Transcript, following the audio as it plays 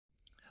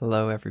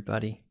Hello,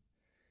 everybody.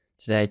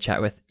 Today I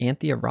chat with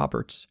Anthea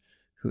Roberts,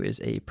 who is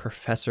a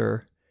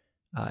professor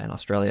in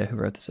Australia who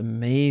wrote this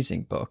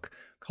amazing book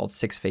called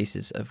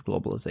Faces of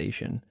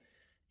Globalization.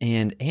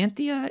 And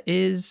Anthea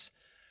is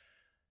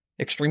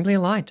extremely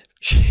aligned.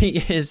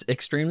 She is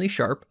extremely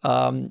sharp.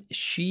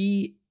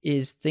 She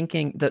is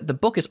thinking that the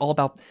book is all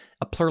about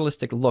a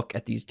pluralistic look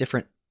at these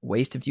different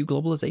ways to view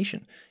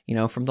globalization,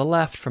 from the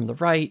left, from the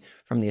right,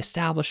 from the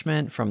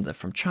establishment,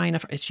 from China.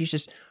 She's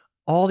just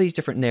all these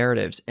different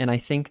narratives. And I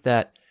think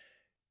that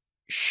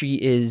she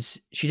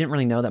didn't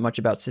really know that much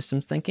about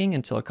systems thinking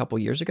until a couple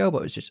years ago,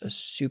 but was just a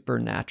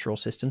supernatural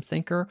systems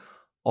thinker,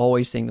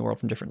 always seeing the world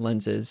from different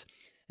lenses.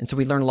 And so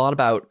we learn a lot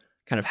about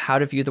kind of how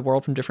to view the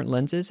world from different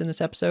lenses in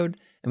this episode.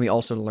 And we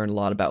also learn a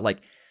lot about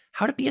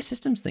how to be a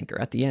systems thinker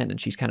at the end. And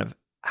she's kind of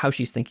how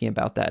she's thinking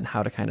about that and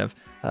how to kind of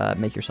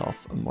make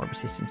yourself more of a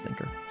systems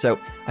thinker. So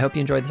I hope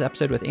you enjoyed this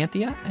episode with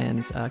Anthea,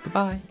 and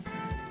goodbye.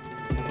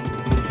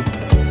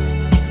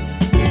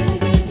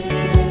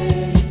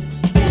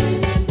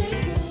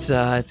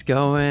 It's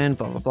going,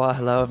 blah, blah, blah.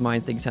 Hello, if mine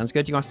thing sounds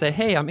good. Do you want to say,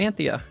 hey, I'm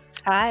Anthea?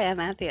 Hi, I'm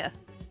Anthea.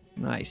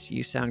 Nice.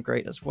 You sound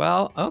great as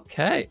well.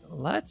 Okay,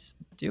 let's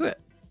do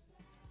it.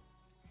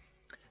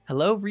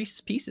 Hello,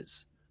 Reese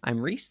Pieces. I'm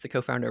Reese, the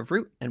co-founder of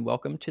Root, and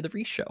welcome to The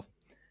Reese Show.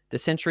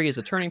 This century is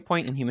a turning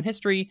point in human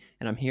history,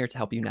 and I'm here to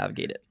help you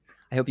navigate it.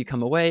 I hope you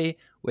come away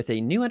with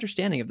a new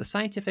understanding of the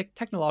scientific,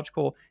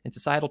 technological, and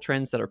societal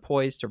trends that are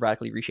poised to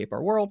radically reshape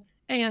our world,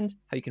 and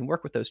how you can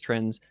work with those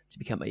trends to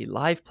become a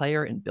live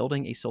player in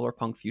building a solar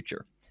punk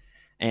future.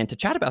 And to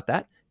chat about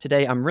that,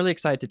 today I'm really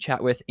excited to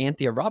chat with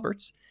Anthea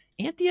Roberts.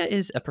 Anthea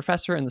is a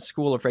professor in the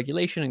School of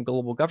Regulation and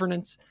Global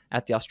Governance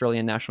at the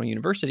Australian National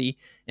University,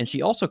 and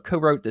she also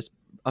co-wrote this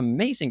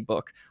amazing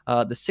book,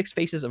 The Six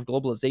Faces of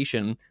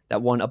Globalization,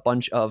 that won a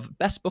bunch of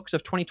Best Books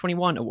of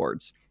 2021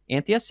 awards.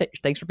 Anthea,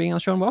 thanks for being on the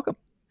show and welcome.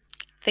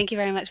 Thank you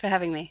very much for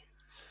having me.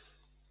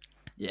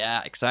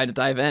 Yeah, excited to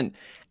dive in.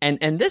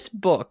 And this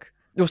book,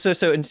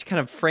 so and to kind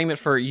of frame it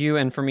for you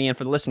and for me and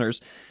for the listeners,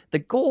 the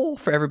goal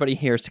for everybody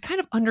here is to kind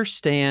of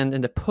understand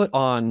and to put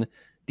on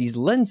these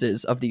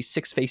lenses of these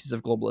six faces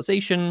of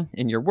globalization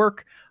in your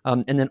work,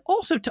 and then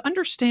also to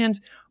understand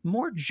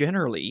more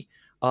generally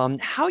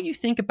how you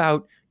think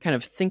about kind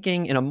of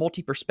thinking in a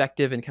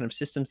multi-perspective and kind of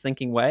systems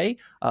thinking way.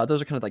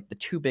 Those are kind of like the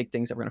two big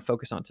things that we're going to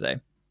focus on today.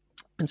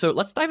 And so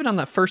let's dive in on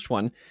that first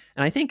one.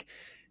 And I think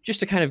just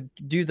to kind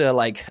of do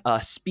the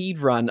speed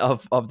run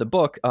of the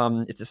book,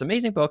 it's this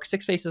amazing book,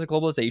 Six Faces of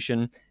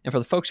Globalization. And for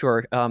the folks who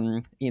are,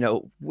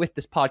 with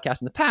this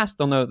podcast in the past,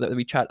 they'll know that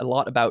we chat a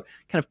lot about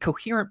kind of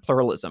coherent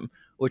pluralism,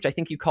 which I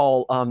think you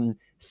call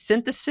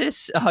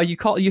synthesis.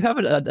 You have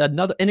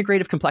another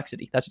integrative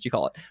complexity. That's what you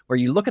call it, where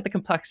you look at the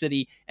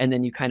complexity and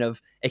then you kind of,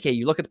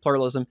 you look at the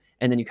pluralism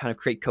and then you kind of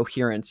create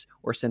coherence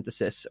or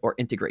synthesis or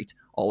integrate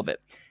all of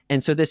it.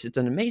 And so it's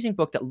an amazing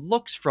book that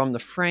looks from the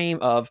frame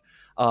of,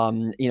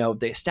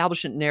 the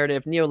establishment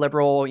narrative,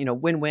 neoliberal,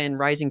 win-win,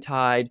 rising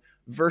tide,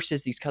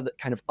 versus these kind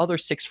of other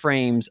six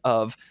frames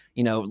of,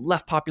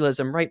 left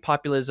populism, right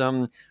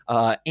populism,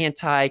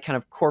 anti kind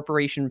of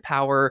corporation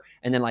power,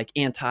 and then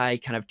anti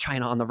kind of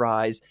China on the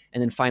rise.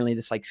 And then finally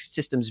this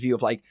systems view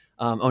of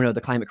oh no, the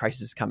climate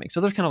crisis is coming.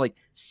 So there's kind of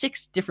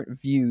six different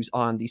views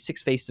on these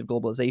six faces of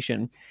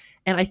globalization.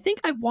 And I think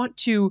I want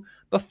to,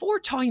 before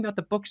talking about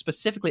the book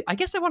specifically, I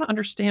guess I want to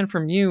understand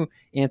from you,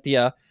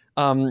 Anthea,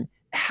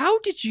 how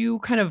did you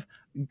kind of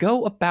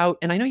go about,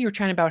 and I know you were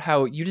chatting about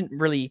how you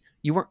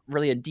weren't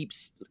really a deep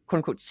quote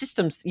unquote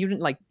systems, you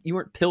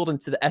weren't pilled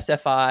into the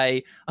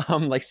SFI,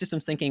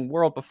 systems thinking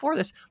world before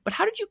this, but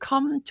how did you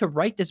come to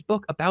write this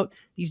book about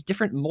these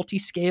different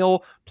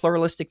multi-scale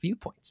pluralistic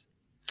viewpoints?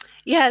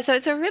 Yeah, so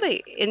it's a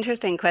really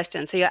interesting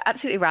question. So you're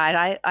absolutely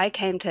right. I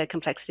came to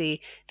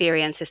complexity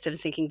theory and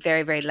systems thinking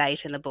very, very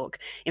late in the book.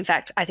 In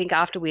fact, I think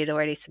after we had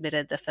already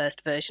submitted the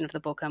first version of the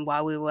book and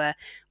while we were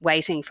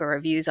waiting for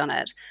reviews on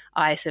it,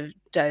 I sort of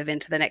dove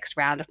into the next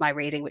round of my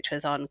reading, which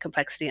was on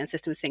complexity and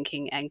systems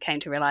thinking, and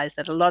came to realize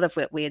that a lot of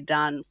what we had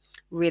done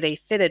really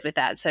fitted with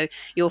that. So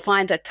you'll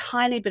find a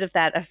tiny bit of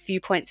that, a few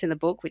points in the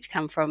book, which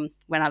come from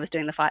when I was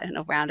doing the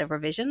final round of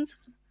revisions.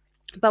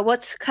 But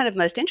what's kind of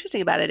most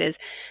interesting about it is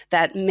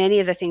that many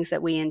of the things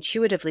that we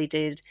intuitively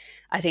did,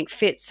 I think,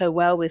 fit so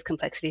well with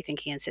complexity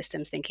thinking and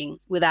systems thinking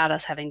without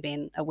us having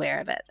been aware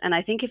of it. And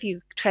I think if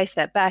you trace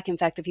that back, in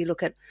fact, if you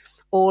look at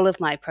all of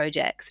my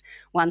projects,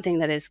 one thing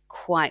that is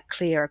quite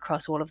clear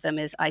across all of them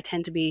is I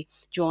tend to be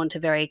drawn to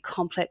very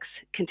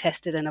complex,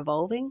 contested and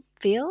evolving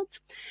fields.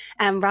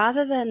 And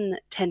rather than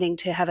tending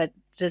to have a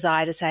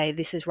desire to say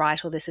this is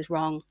right or this is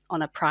wrong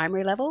on a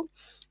primary level,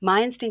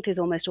 my instinct is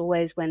almost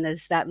always when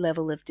there's that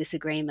level of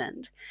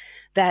disagreement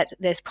that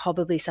there's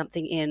probably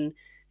something in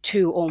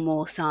two or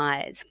more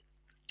sides.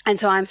 And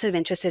so I'm sort of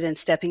interested in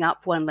stepping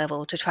up one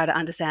level to try to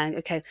understand,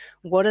 okay,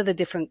 what are the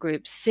different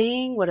groups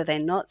seeing? What are they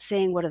not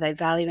seeing? What are they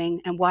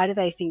valuing? And why do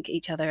they think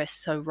each other is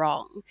so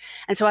wrong?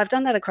 And so I've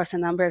done that across a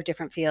number of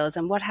different fields.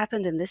 And what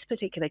happened in this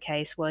particular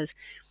case was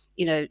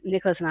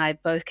Nicholas and I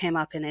both came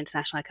up in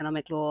international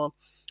economic law.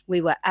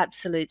 We were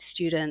absolute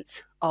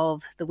students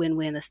of the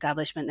win-win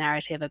establishment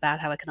narrative about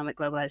how economic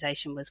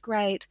globalization was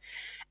great.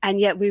 And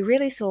yet we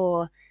really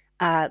saw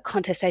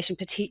contestation,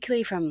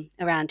 particularly from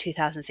around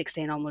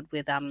 2016 onward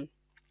with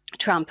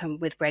Trump and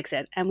with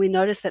Brexit. And we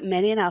noticed that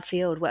many in our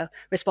field were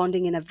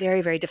responding in a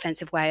very, very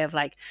defensive way of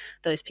like,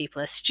 those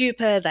people are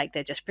stupid, like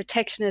they're just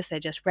protectionist, they're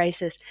just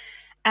racist.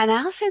 And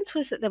our sense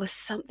was that there was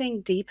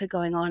something deeper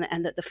going on,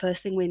 and that the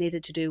first thing we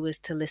needed to do was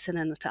to listen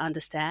and to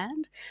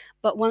understand.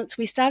 But once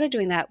we started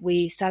doing that,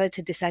 we started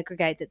to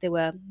disaggregate that there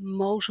were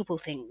multiple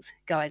things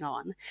going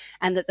on,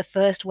 and that the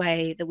first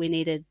way that we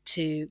needed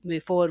to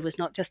move forward was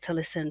not just to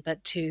listen,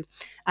 but to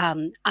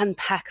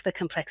unpack the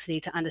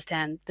complexity, to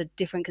understand the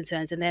different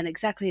concerns, and then,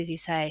 exactly as you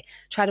say,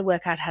 try to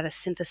work out how to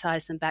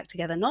synthesize them back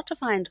together, not to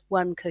find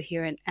one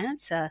coherent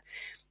answer,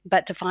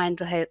 but to find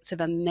sort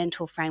of a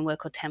mental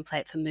framework or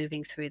template for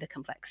moving through the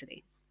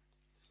complexity.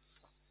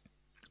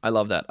 I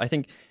love that. I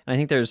think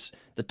there's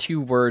the two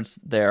words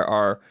there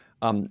are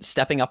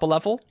stepping up a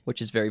level,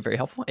 which is very, very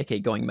helpful, aka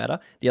going meta.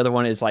 The other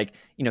one is like,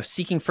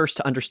 seeking first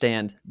to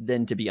understand,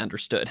 then to be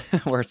understood,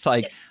 where it's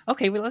like, yes.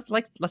 Okay, well,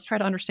 let's try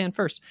to understand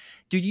first.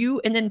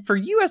 And then for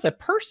you as a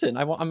person,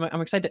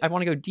 I'm excited. I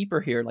want to go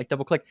deeper here, like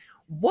double click.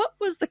 What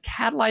was the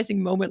catalyzing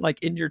moment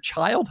like in your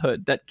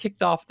childhood that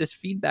kicked off this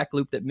feedback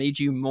loop that made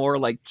you more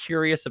like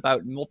curious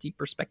about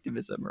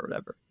multi-perspectivism or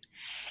whatever?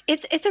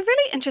 It's a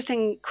really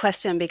interesting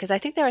question, because I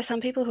think there are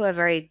some people who are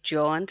very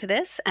drawn to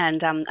this,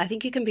 and I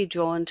think you can be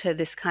drawn to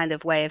this kind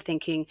of way of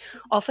thinking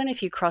often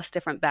if you cross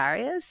different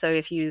barriers. So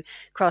if you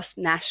cross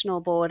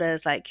national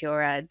borders, like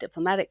you're a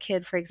diplomatic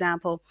kid, for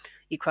example,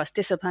 you cross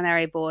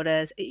disciplinary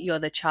borders, you're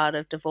the child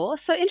of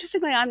divorce. So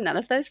interestingly, I'm none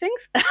of those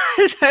things.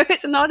 So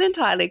it's not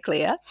entirely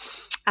clear.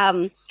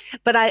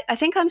 But I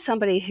think I'm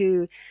somebody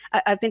who,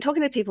 I've been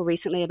talking to people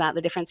recently about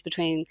the difference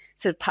between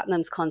sort of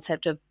Putnam's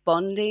concept of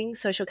bonding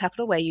social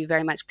capital, where you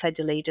very much pledge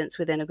allegiance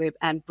within a group,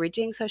 and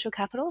bridging social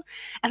capital.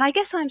 And I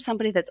guess I'm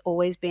somebody that's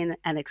always been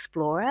an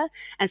explorer.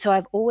 And so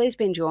I've always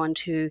been drawn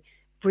to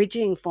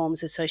bridging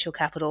forms of social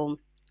capital,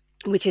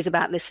 which is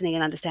about listening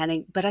and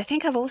understanding. But I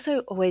think I've also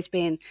always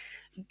been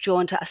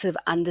drawn to a sort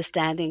of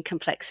understanding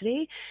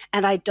complexity.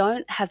 And I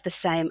don't have the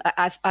same,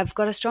 I've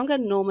got a stronger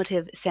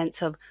normative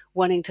sense of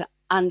wanting to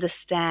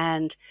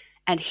understand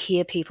and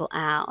hear people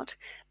out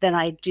than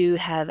I do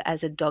have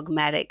as a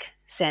dogmatic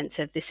sense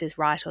of this is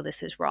right or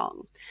this is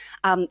wrong.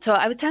 So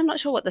I would say I'm not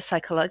sure what the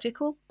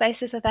psychological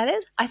basis of that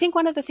is. I think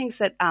one of the things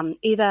that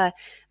either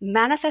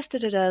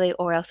manifested it early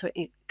or also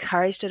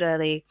encouraged it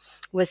early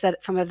was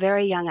that from a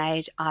very young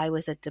age, I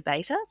was a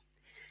debater.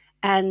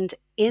 And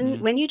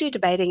when you do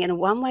debating, in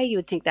one way you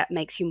would think that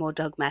makes you more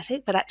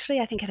dogmatic, but actually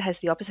I think it has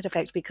the opposite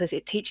effect, because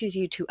it teaches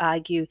you to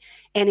argue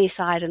any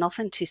side and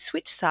often to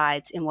switch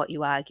sides in what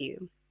you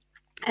argue.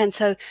 And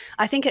so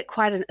I think at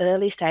quite an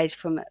early stage,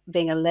 from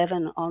being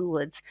 11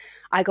 onwards,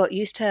 I got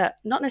used to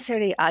not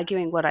necessarily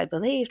arguing what I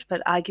believed,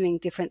 but arguing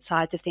different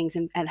sides of things,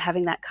 and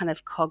having that kind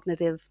of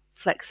cognitive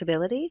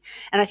flexibility.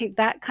 And I think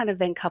that kind of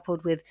then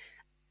coupled with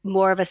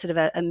more of a sort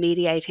of a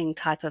mediating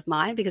type of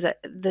mind, because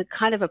the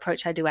kind of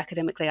approach I do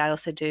academically, I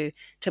also do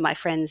to my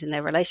friends in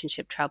their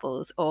relationship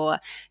troubles, or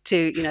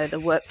to, the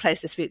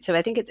workplace disputes. So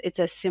I think it's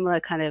a similar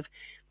kind of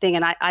thing.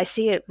 And I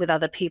see it with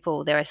other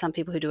people. There are some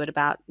people who do it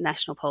about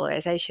national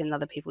polarization,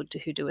 other people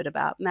who do it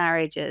about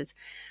marriages.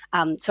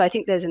 So I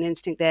think there's an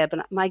instinct there.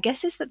 But my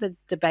guess is that the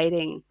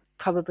debating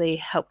probably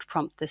helped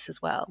prompt this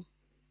as well.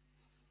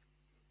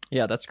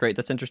 Yeah, that's great.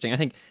 That's interesting. I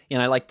think,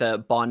 I like the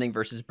bonding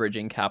versus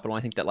bridging capital.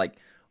 I think that like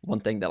one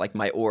thing that like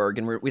my org,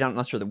 and I'm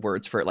not sure the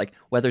words for it, like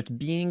whether it's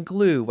being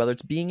glue, whether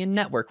it's being in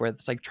network, whether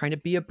it's like trying to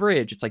be a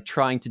bridge, it's like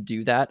trying to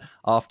do that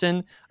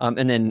often.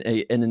 And then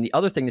the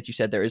other thing that you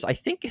said there is, I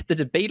think the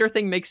debater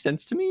thing makes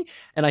sense to me.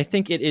 And I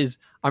think it is,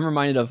 I'm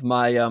reminded of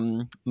my,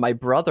 my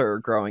brother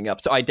growing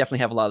up. So I definitely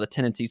have a lot of the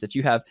tendencies that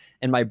you have.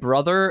 And my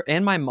brother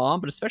and my mom,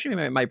 but especially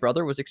my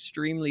brother, was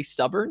extremely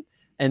stubborn.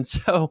 And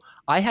so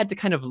I had to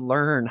kind of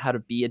learn how to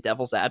be a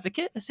devil's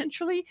advocate,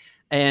 essentially.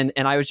 And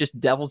I was just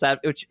devil's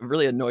advocate, which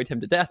really annoyed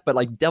him to death, but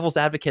like devil's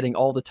advocating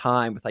all the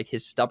time with like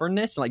his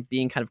stubbornness, and like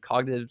being kind of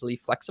cognitively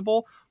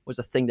flexible was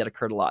a thing that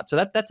occurred a lot. So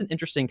that's an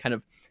interesting kind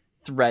of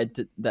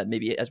thread that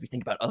maybe as we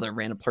think about other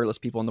random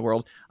pluralist people in the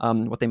world,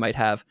 what they might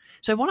have.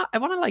 So I want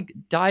to like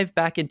dive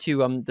back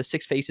into the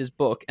Six Faces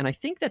book. And I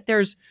think that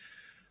there's,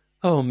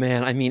 oh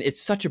man, I mean, it's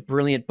such a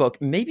brilliant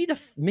book. Maybe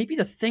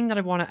the thing that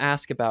I want to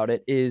ask about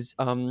it is,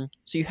 so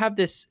you have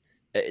this.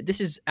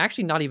 This is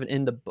actually not even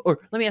in the book. Or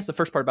let me ask the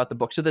first part about the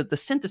book. So the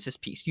synthesis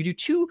piece, you do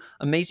two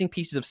amazing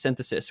pieces of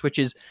synthesis, which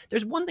is,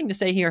 there's one thing to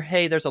say here,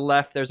 hey, there's a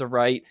left, there's a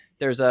right,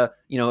 there's a,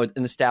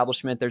 an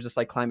establishment, there's this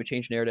like climate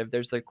change narrative,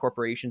 there's the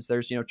corporations,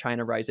 there's,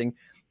 China rising.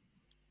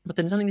 But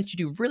then something that you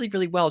do really,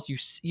 really well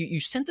is you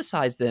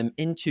synthesize them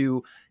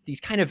into these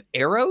kind of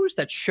arrows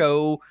that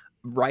show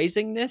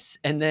risingness,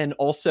 and then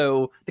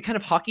also the kind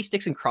of hockey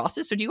sticks and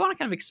crosses. So do you want to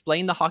kind of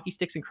explain the hockey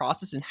sticks and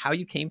crosses and how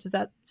you came to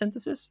that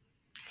synthesis?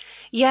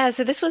 Yeah,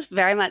 so this was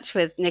very much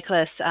with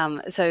Nicholas.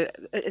 As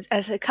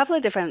a couple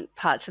of different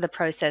parts of the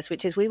process,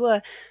 which is we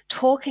were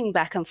talking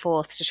back and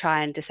forth to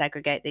try and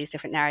disaggregate these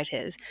different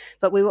narratives,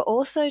 but we were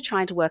also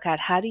trying to work out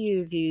how do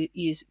you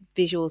use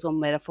visuals or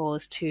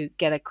metaphors to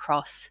get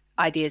across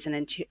ideas in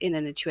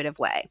an intuitive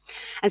way.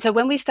 And so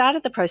when we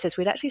started the process,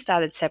 we'd actually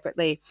started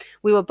separately.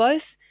 We were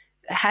both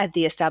had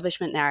the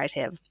establishment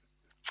narrative,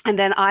 and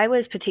then I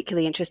was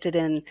particularly interested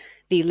in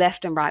the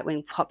left and right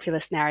wing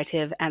populist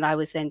narrative, and I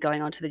was then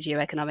going on to the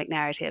geo-economic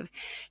narrative.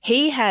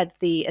 He had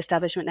the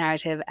establishment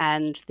narrative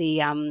and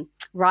the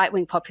right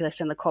wing populist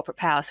and the corporate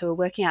power. So we're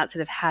working out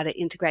sort of how to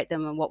integrate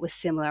them and what was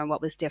similar and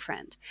what was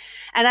different.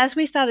 And as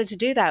we started to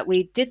do that,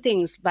 we did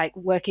things like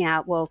working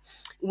out, well,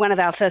 one of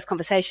our first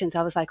conversations,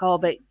 I was like, oh,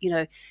 but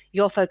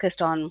you're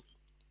focused on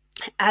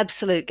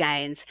absolute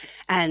gains,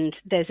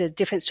 and there's a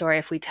different story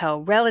if we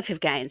tell relative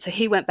gains. So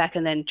he went back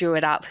and then drew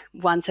it up,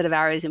 one set of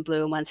arrows in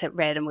blue and one set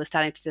red, and we're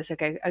starting to just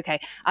go, okay,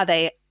 are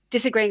they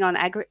disagreeing on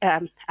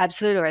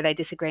absolute, or are they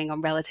disagreeing on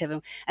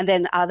relative? And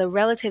then are the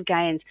relative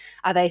gains,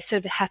 are they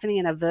sort of happening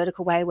in a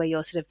vertical way where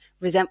you're sort of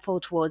resentful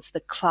towards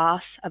the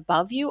class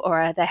above you,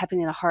 or are they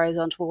happening in a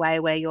horizontal way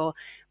where you're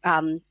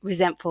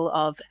resentful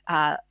of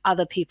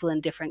other people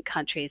in different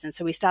countries? And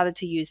so we started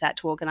to use that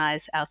to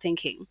organize our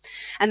thinking.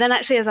 And then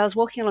actually, as I was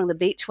walking along the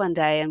beach one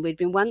day, and we'd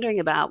been wondering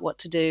about what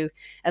to do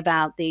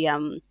about the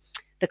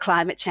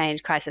climate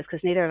change crisis,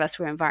 because neither of us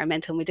were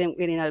environmental and we didn't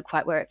really know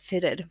quite where it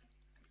fitted.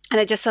 And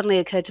it just suddenly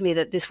occurred to me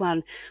that this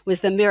one was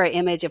the mirror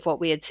image of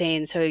what we had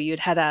seen. So you'd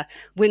had a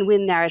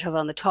win-win narrative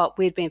on the top.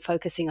 We'd been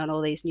focusing on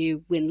all these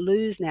new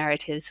win-lose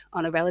narratives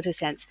on a relative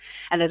sense.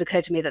 And it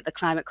occurred to me that the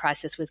climate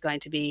crisis was going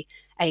to be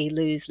a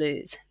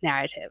lose-lose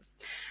narrative.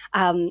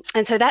 And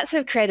so that sort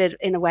of created,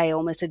 in a way,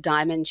 almost a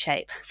diamond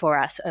shape for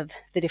us of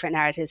the different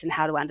narratives and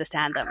how to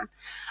understand them.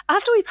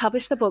 After we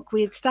published the book,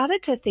 we had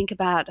started to think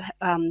about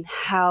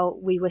how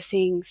we were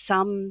seeing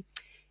some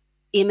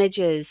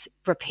images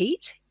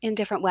repeat in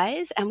different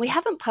ways. And we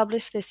haven't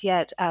published this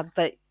yet,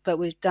 but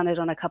we've done it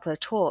on a couple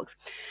of talks,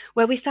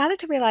 where we started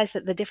to realize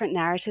that the different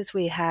narratives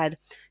we had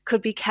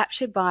could be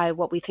captured by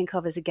what we think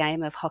of as a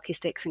game of hockey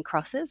sticks and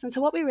crosses. And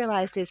so what we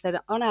realized is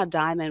that on our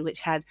diamond,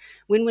 which had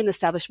win-win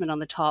establishment on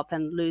the top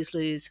and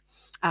lose-lose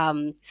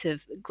sort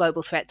of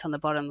global threats on the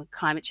bottom,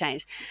 climate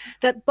change,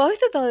 that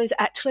both of those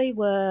actually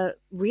were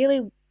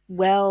really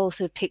well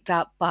sort of picked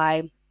up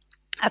by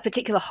a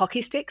particular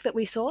hockey stick that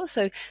we saw.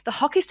 So the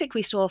hockey stick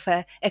we saw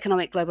for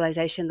economic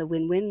globalization, the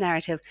win-win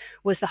narrative,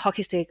 was the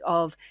hockey stick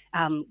of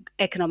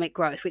economic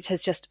growth, which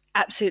has just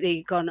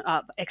absolutely gone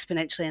up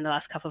exponentially in the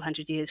last couple of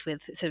hundred years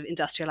with sort of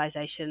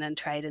industrialization and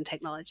trade and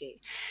technology.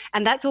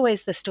 And that's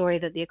always the story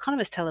that the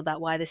economists tell about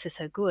why this is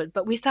so good.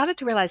 But we started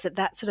to realize that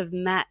that sort of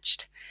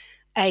matched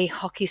a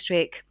hockey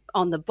stick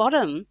on the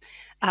bottom,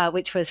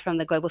 which was from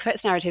the global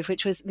threats narrative,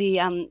 which was the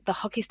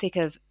hockey stick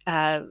of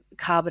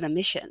carbon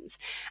emissions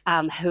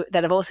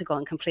that have also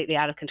gone completely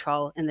out of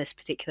control in this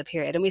particular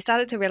period. And we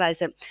started to realize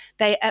that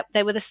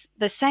they were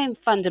the same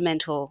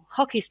fundamental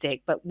hockey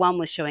stick, but one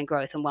was showing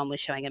growth and one was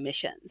showing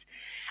emissions.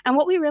 And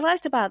what we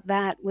realized about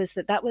that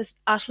was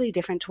utterly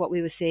different to what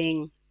we were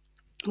seeing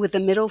with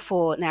the middle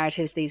four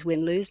narratives, these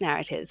win-lose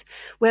narratives,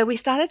 where we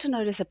started to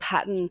notice a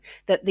pattern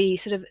that the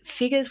sort of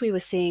figures we were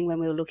seeing when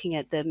we were looking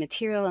at the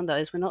material on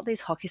those were not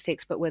these hockey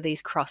sticks, but were these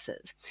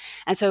crosses.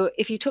 And so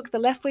if you took the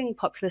left-wing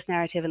populist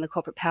narrative and the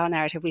corporate power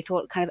narrative, we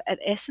thought kind of at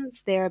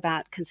essence they're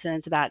about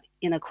concerns about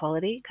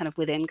inequality, kind of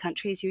within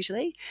countries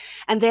usually.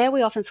 And there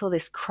we often saw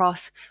this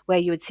cross where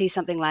you would see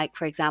something like,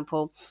 for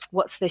example,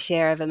 what's the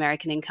share of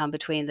American income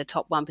between the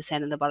top 1%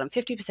 and the bottom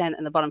 50%,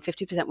 and the bottom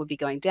 50% would be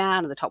going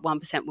down and the top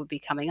 1% would be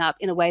coming up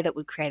in a way that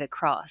would create a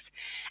cross.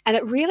 And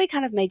it really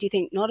kind of made you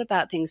think not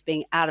about things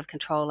being out of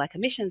control like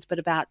emissions, but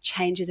about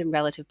changes in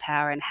relative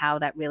power and how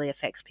that really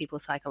affects people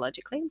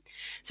psychologically.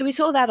 So we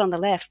saw that on the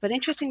left, but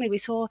interestingly, we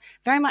saw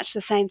very much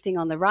the same thing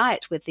on the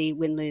right with the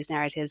win-lose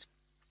narratives.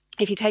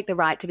 If you take the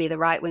right to be the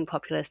right-wing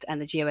populist and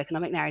the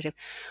geo-economic narrative,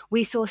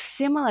 we saw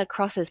similar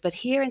crosses, but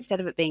here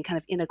instead of it being kind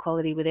of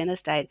inequality within a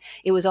state,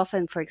 it was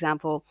often, for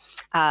example,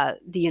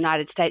 the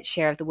United States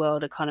share of the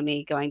world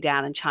economy going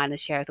down and China's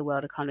share of the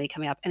world economy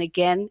coming up. And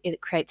again, it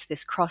creates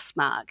this cross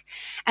mark.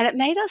 And it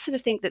made us sort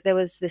of think that there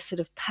was this sort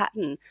of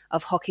pattern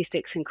of hockey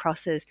sticks and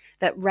crosses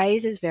that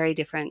raises very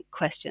different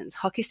questions.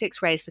 Hockey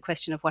sticks raise the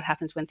question of what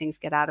happens when things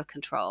get out of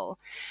control,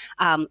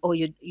 or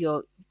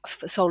you're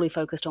solely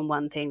focused on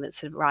one thing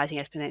that's sort of rising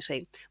exponentially.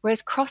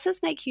 Whereas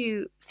crosses make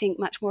you think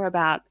much more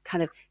about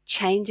kind of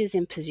changes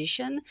in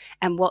position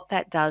and what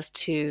that does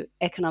to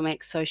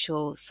economic,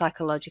 social,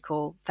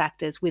 psychological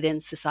factors within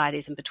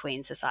societies and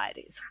between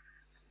societies.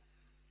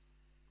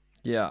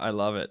 Yeah, I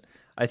love it.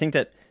 I think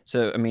that,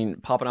 so, I mean,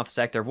 popping off the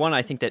stack there, one,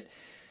 I think that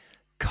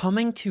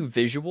coming to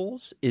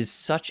visuals is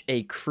such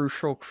a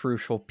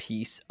crucial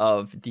piece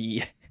of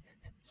the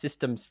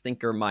systems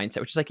thinker mindset,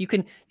 which is like you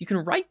can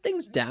write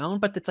things down,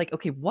 but it's like,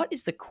 okay, what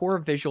is the core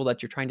visual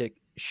that you're trying to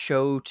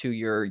show to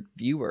your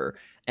viewer,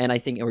 and I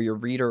think, or your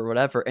reader or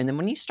whatever. And then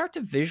when you start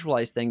to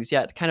visualize things,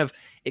 yeah, it kind of,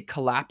 it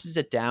collapses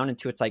it down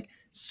into its like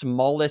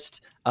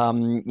smallest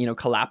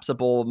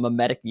collapsible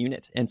mimetic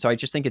unit. And so I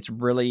just think it's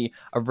really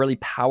a really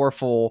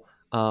powerful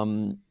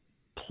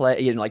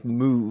play, like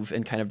move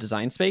in kind of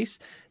design space.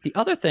 The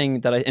other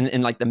thing that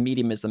and like the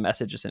medium is the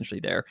message essentially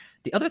there.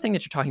 The other thing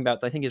that you're talking about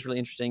that I think is really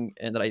interesting,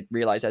 and that I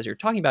realized as you're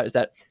talking about, is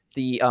that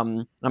the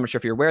I'm not sure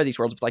if you're aware of these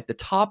worlds, but like the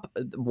top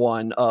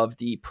one of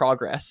the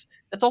progress,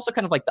 that's also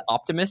kind of like the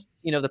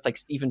optimists, that's like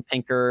Steven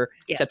Pinker,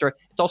 Yeah. etc.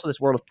 It's also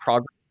this world of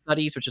progress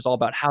studies, which is all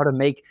about how to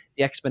make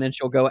the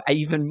exponential go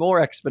even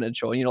more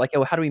exponential. Like,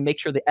 oh, how do we make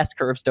sure the S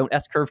curves don't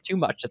S curve too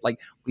much? That like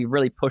we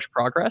really push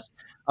progress.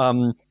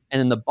 And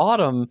then the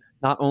bottom,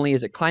 not only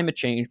is it climate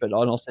change, but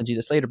I'll send you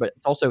this later, but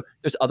it's also,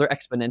 there's other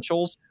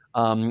exponentials,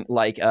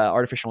 like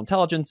artificial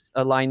intelligence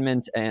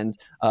alignment and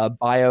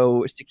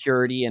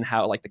biosecurity, and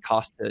how like the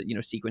cost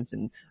to sequence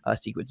and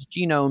sequence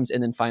genomes,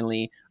 and then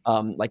finally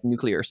like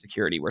nuclear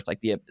security, where it's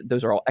like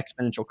those are all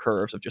exponential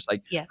curves of just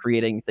like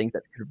creating things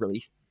that could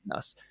really threaten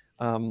us.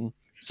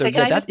 So can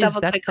yeah, I just double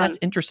click that's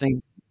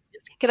interesting.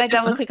 Can I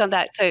double click on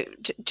that? So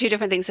two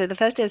different things. So the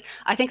first is,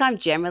 I think I'm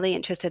generally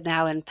interested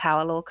now in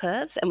power law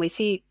curves, and we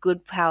see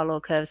good power law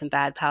curves and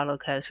bad power law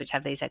curves, which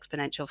have these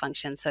exponential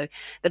functions. So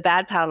the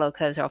bad power law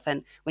curves are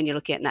often when you're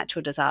looking at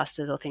natural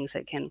disasters or things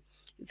that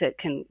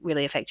can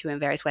really affect you in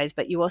various ways.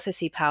 But you also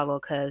see power law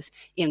curves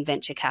in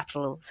venture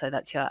capital. So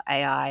that's your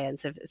AI and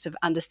sort of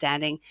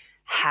understanding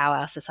how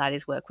our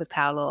societies work with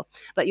power law.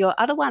 But your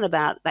other one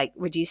about like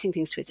reducing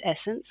things to its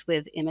essence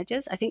with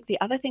images, I think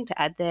the other thing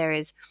to add there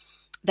is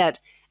that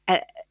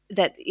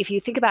if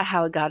you think about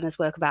how gardeners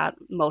work about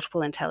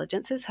multiple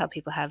intelligences, how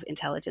people have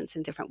intelligence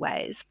in different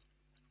ways,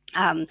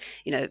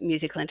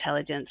 musical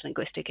intelligence,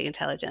 linguistic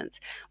intelligence.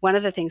 One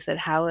of the things that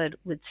Howard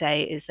would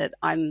say is that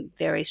I'm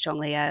very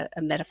strongly a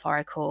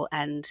metaphorical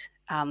and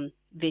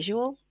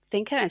visual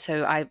thinker, and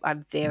so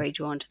I'm very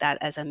drawn to that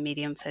as a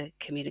medium for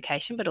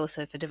communication, but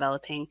also for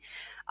developing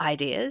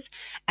ideas.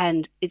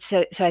 And it's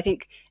so I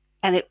think,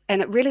 and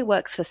it really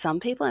works for some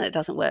people, and it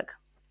doesn't work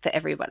for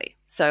everybody.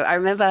 So I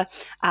remember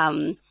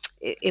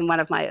in one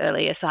of my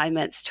early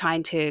assignments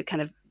trying to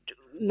kind of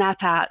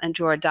map out and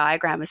draw a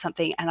diagram or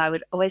something, and I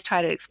would always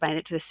try to explain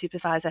it to the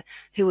supervisor,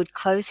 who would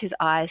close his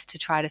eyes to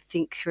try to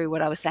think through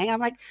what I was saying. I'm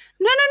like,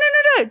 no,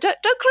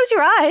 don't close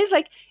your eyes.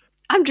 Like,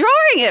 I'm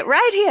drawing it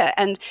right here.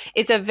 And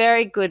it's a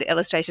very good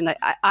illustration.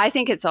 I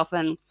think it's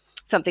often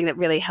something that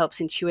really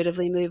helps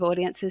intuitively move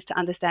audiences to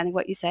understanding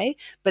what you say,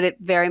 but it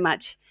very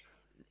much,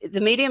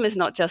 the medium is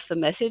not just the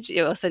message.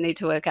 You also need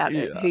to work out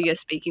who you're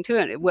speaking to,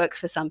 and it works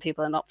for some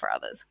people and not for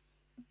others.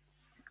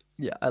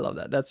 Yeah, I love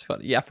that. That's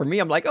funny. Yeah, for me,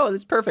 I'm like, oh,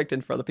 this is perfect.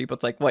 And for other people,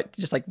 it's like, what?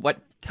 Just like, what?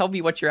 Tell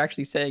me what you're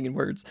actually saying in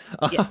words.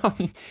 Yeah.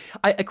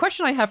 A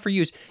question I have for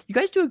you is, you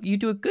guys do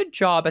a good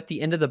job at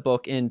the end of the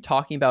book in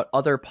talking about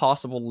other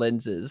possible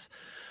lenses,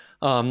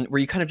 where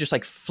you kind of just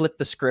like flip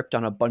the script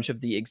on a bunch of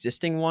the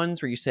existing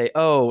ones, where you say,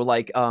 oh,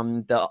 like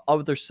the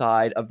other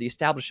side of the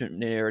establishment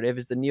narrative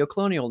is the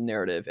neocolonial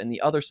narrative, and the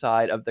other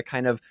side of the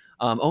kind of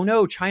oh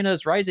no,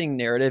 China's rising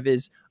narrative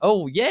is,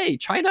 oh yay,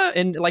 China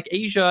and like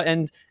Asia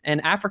and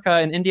Africa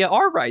and India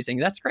are rising.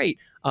 That's great.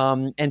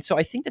 And so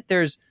I think that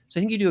I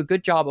think you do a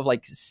good job of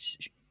like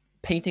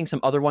painting some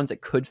other ones that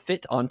could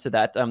fit onto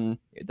that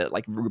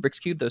like Rubik's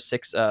Cube, those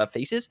 6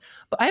 faces.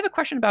 But I have a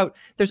question about,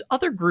 there's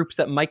other groups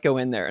that might go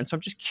in there. And so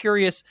I'm just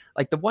curious,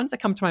 like the ones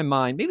that come to my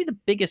mind, maybe the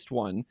biggest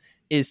one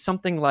is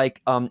something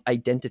like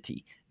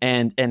identity,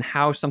 and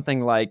how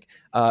something like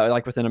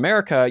within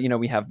America,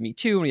 we have Me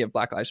Too, and we have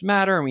Black Lives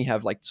Matter, and we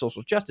have like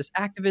social justice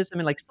activism,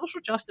 and like social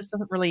justice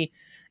doesn't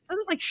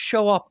like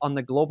show up on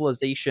the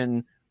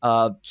globalization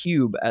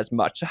cube as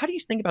much. So how do you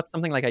think about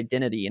something like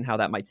identity and how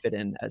that might fit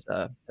in as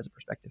a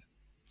perspective?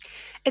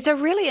 It's a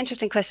really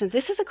interesting question.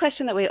 This is a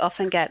question that we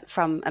often get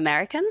from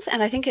Americans,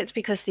 and I think it's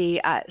because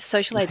the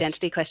social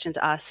identity questions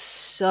are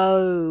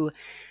so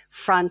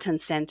front and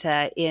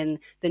center in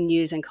the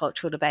news and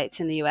cultural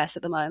debates in the US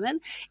at the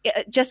moment.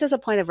 Just as a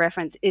point of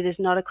reference, it is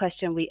not a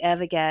question we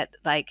ever get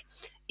like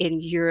in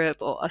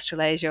Europe or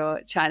Australasia or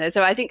China.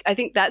 So I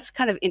think that's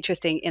kind of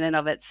interesting in and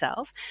of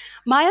itself.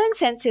 My own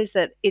sense is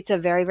that it's a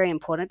very, very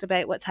important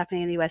debate, what's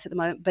happening in the US at the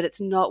moment, but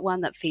it's not one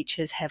that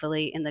features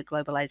heavily in the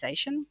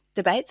globalization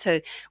debate.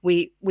 So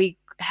we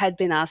had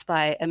been asked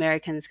by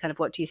Americans kind of,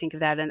 what do you think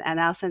of that? And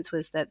our sense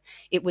was that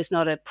it was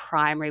not a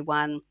primary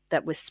one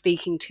that was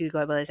speaking to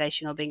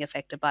globalization or being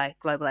affected by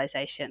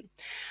globalization.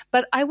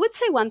 But I would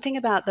say one thing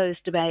about those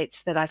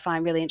debates that I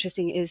find really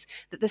interesting is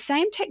that the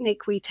same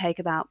technique we take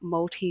about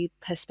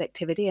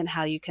multi-perspectivity and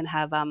how you can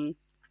have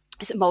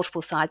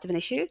multiple sides of an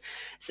issue.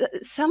 So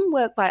some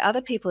work by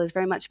other people is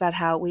very much about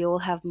how we all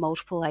have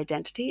multiple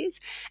identities.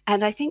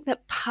 And I think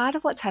that part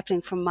of what's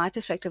happening from my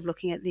perspective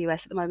looking at the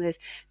US at the moment is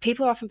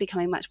people are often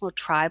becoming much more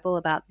tribal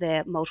about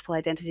their multiple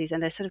identities,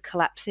 and they're sort of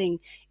collapsing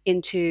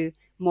into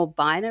more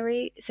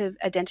binary sort of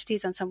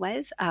identities in some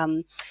ways,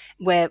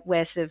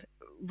 where sort of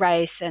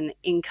race and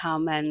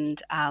income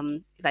and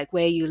like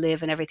where you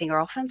live and everything are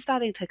often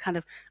starting to kind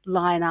of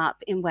line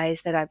up in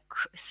ways that are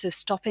sort of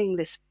stopping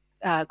this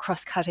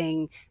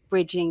cross-cutting,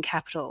 bridging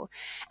capital.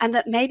 And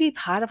that maybe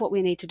part of what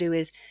we need to do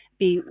is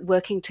be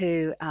working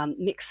to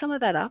mix some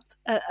of that up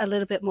a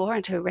little bit more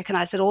and to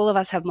recognize that all of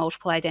us have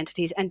multiple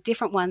identities and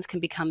different ones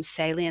can become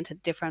salient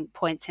at different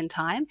points in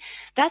time.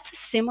 That's a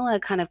similar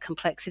kind of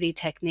complexity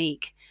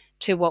technique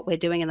to what we're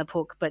doing in the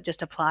book, but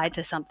just applied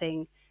to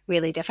something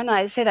really different.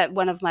 I say that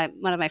one of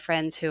my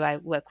friends who I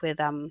work with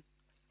on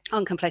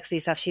complexity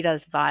stuff, she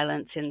does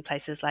violence in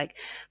places like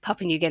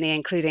Papua New Guinea,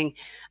 including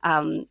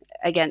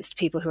against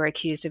people who are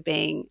accused of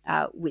being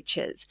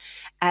witches,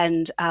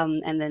 and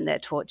then they're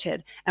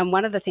tortured. And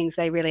one of the things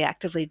they really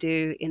actively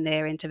do in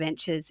their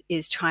interventions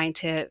is trying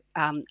to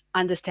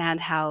understand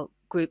how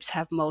groups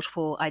have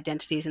multiple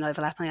identities and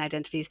overlapping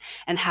identities,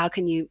 and how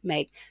can you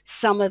make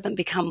some of them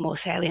become more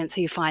salient so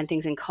you find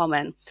things in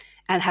common,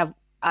 and have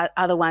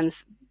other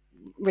ones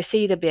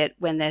recede a bit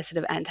when they're sort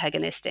of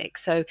antagonistic.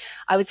 So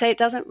I would say it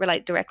doesn't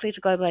relate directly to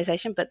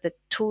globalization, but the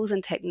tools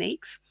and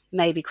techniques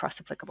may be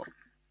cross-applicable.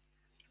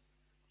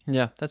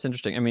 Yeah, that's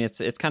interesting. I mean,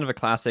 it's kind of a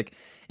classic,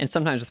 and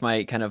sometimes with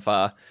my kind of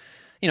I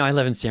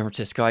live in San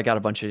Francisco. I got a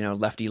bunch of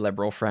lefty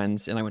liberal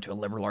friends, and I went to a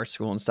liberal arts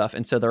school and stuff,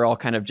 and so they're all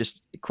kind of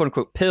just quote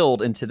unquote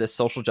pilled into this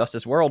social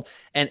justice world,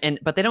 and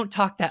but they don't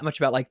talk that much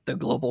about like the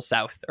global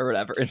South or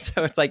whatever, and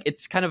so it's like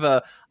it's kind of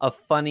a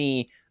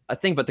funny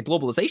thing. But the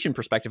globalization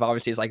perspective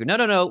obviously is like,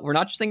 no, we're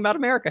not just thinking about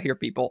America here,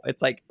 people.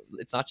 It's like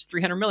it's not just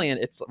 300 million.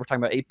 We're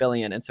talking about 8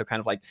 billion, and so kind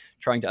of like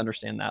trying to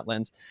understand that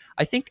lens.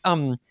 I think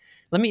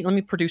let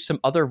me produce some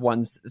other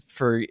ones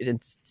for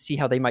and see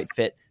how they might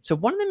fit. So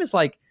one of them is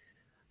like,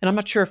 and I'm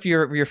not sure if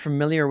you're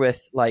familiar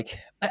with like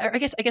I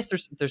guess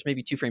there's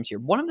maybe two frames here.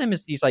 One of them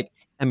is these like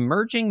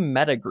emerging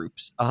meta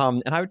groups,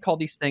 and I would call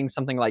these things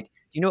something like,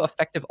 do you know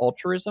effective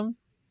altruism?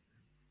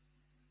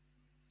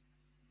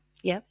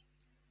 Yep.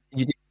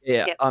 You do,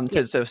 yeah.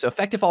 Yep. So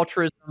effective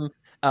altruism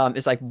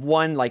is like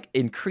one like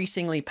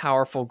increasingly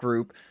powerful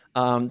group.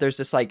 There's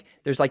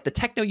the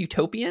techno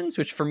utopians,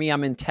 which for me,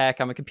 I'm in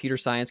tech, I'm a computer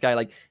science guy.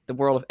 Like the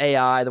world of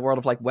AI, the world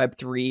of like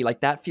Web3,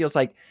 like that feels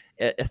like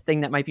a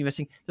thing that might be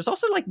missing. There's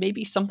also like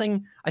maybe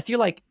something I feel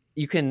like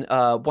you can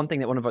one thing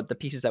that one of the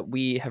pieces that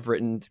we have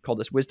written called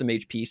this wisdom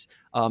age piece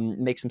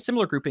makes some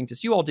similar groupings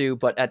as you all do,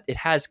 but it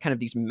has kind of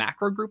these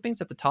macro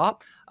groupings at the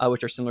top,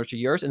 which are similar to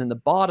yours, and then the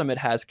bottom it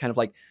has kind of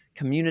like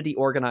community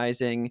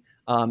organizing,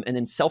 and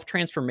then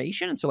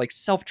self-transformation. And so like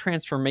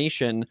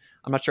self-transformation,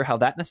 I'm not sure how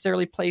that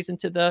necessarily plays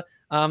into the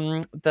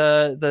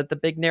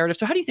big narrative.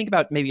 So how do you think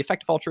about maybe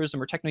effective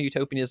altruism or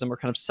techno-utopianism or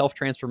kind of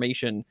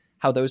self-transformation,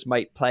 how those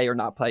might play or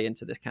not play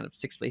into this kind of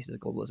 6 phases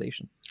of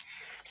globalization?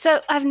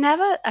 So I've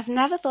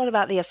never thought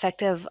about the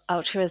effective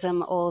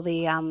altruism or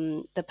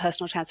the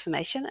personal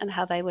transformation and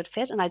how they would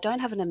fit, and I don't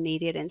have an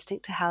immediate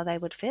instinct to how they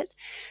would fit.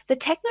 The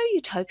techno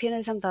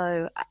utopianism,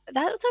 though,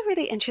 that's a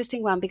really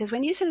interesting one, because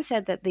when you sort of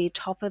said that the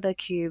top of the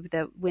cube,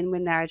 the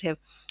win-win narrative,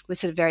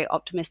 was sort of very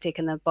optimistic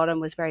and the bottom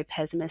was very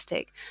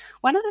pessimistic,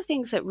 one of the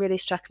things that really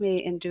struck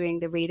me in doing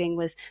the reading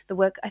was the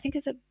work, I think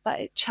it's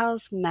by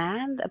Charles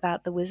Mann,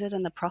 about the wizard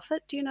and the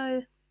prophet. Do you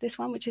know this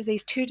one, which is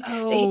these two?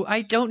 Oh,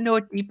 I don't know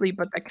it deeply,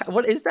 but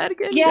what is that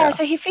again? Yeah,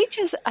 so he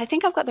features, I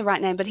think I've got the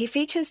right name, but he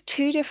features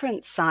two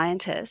different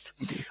scientists.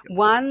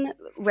 One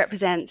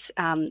represents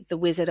the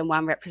wizard and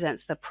one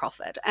represents the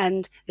prophet.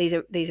 And these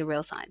are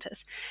real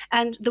scientists.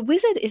 And the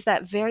wizard is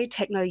that very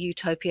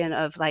techno-utopian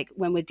of like,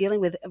 when we're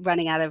dealing with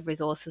running out of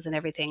resources and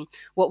everything,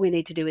 what we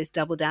need to do is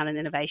double down on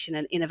innovation,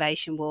 and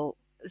innovation will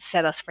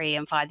set us free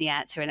and find the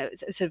answer. And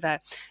it's sort of a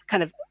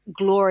kind of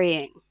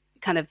glorying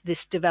kind of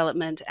this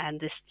development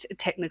and this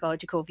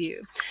technological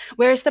view.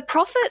 Whereas the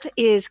prophet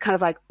is kind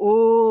of like,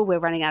 oh, we're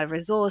running out of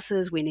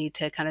resources, we need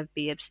to kind of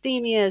be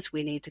abstemious,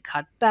 we need to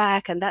cut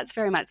back. And that's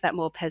very much that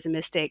more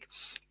pessimistic,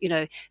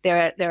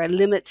 there are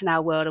limits in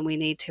our world and we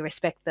need to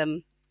respect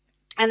them.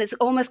 And it's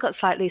almost got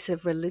slightly sort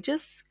of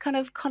religious kind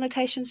of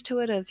connotations to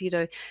it, of,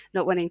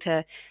 not wanting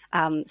to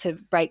sort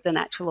of break the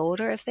natural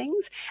order of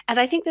things. And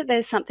I think that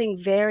there's something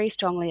very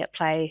strongly at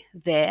play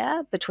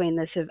there between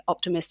the sort of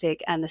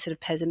optimistic and the sort of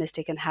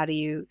pessimistic, and how do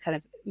you kind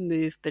of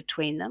move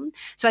between them.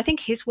 So I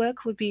think his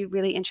work would be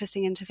really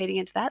interesting into feeding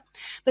into that.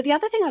 But the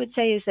other thing I would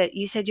say is that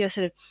you said you're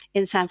sort of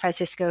in San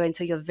Francisco, and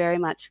so you're very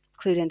much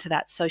clued into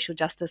that social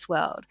justice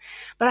world.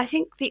 But I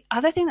think the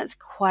other thing that's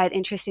quite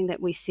interesting that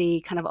we see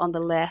kind of on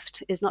the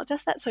left is not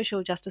just that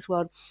social justice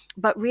world,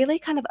 but really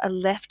kind of a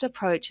left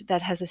approach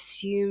that has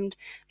assumed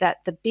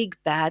that the big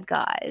bad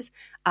guys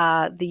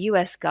are the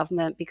US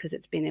government because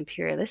it's been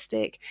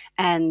imperialistic,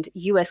 and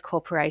US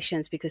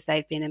corporations because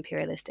they've been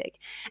imperialistic.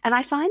 And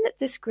I find that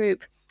this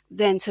group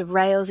then sort of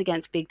rails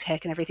against big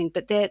tech and everything,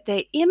 but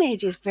their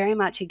image is very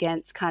much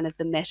against kind of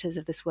the metas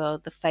of this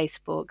world, the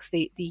Facebooks,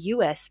 the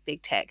US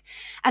big tech.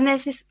 And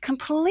there's this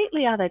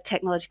completely other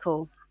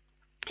technological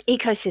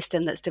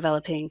ecosystem that's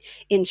developing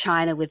in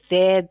China with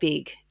their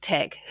big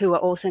tech, who are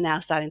also now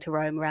starting to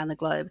roam around the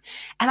globe.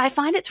 And I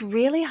find it's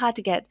really hard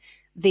to get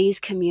these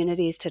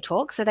communities to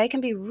talk. So they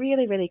can be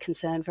really, really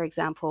concerned, for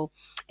example,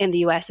 in the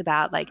US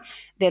about like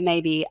there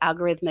may be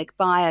algorithmic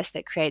bias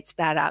that creates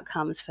bad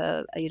outcomes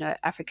for,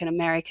 African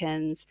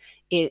Americans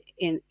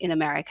in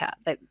America.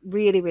 They're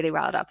really, really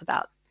riled up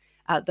about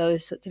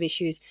those sorts of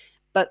issues,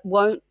 but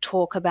won't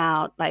talk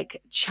about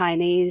like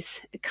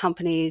Chinese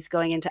companies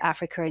going into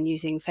Africa and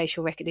using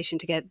facial recognition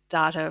to get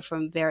data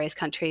from various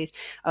countries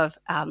of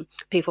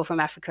people from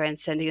Africa and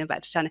sending them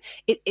back to China.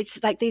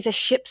 It's like these are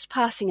ships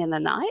passing in the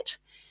night.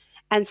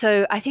 And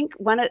so I think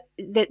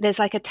there's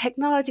like a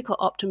technological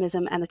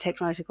optimism and a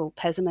technological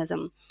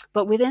pessimism.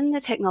 But within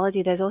the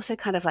technology, there's also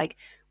kind of like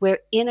we're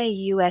in a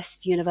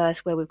US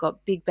universe where we've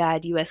got big,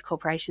 bad US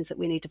corporations that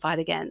we need to fight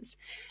against.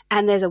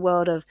 And there's a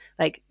world of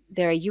like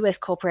there are US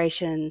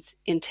corporations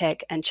in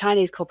tech and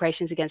Chinese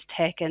corporations against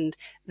tech. And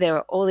there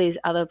are all these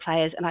other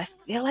players. And I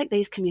feel like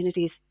these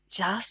communities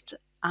just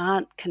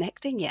aren't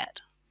connecting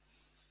yet.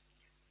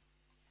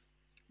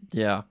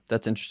 Yeah,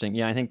 that's interesting.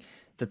 Yeah, I think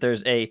that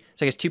there's so I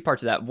guess two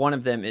parts of that. One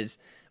of them is,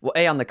 well,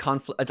 on the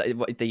conflict,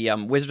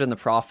 the wizard and the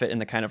prophet, and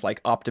the kind of like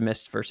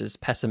optimist versus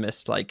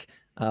pessimist like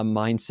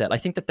mindset. I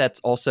think that that's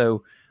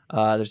also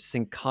there's this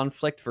thing,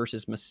 conflict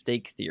versus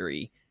mistake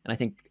theory, and I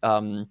think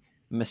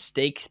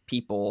mistake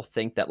people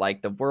think that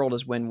like the world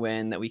is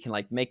win-win, that we can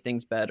like make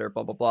things better,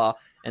 blah blah blah,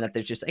 and that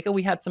there's just like, oh,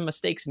 we had some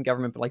mistakes in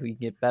government, but like we can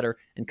get better.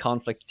 And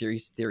conflict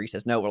theory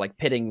says no, we're like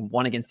pitting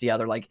one against the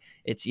other, like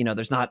it's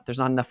there's not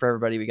enough for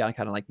everybody, we got to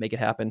kind of like make it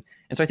happen.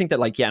 And so I think that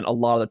like, yeah, a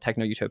lot of the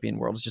techno utopian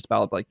world is just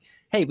about like,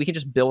 hey, we can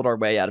just build our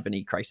way out of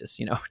any crisis,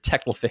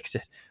 tech will fix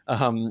it.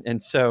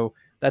 And so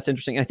that's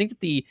interesting. And I think that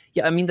the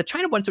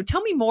China one. So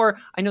tell me more.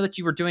 I know that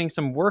you were doing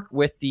some work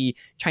with the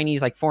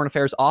Chinese like Foreign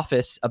Affairs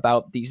Office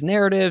about these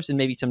narratives and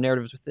maybe some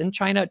narratives within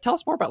China. Tell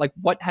us more about like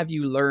what have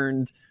you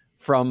learned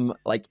from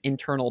like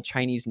internal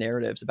Chinese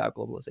narratives about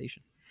globalization?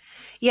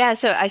 Yeah,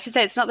 so I should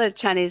say it's not the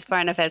Chinese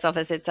Foreign Affairs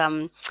Office.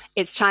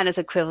 It's China's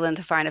equivalent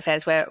to Foreign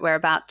Affairs. We're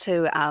about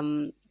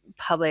to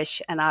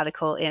publish an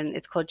article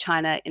it's called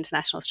China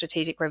International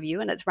Strategic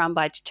Review, and it's run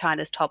by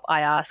China's top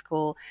IR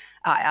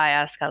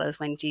scholars,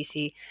 Wang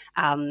Jixi,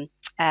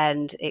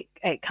 and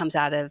it comes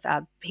out of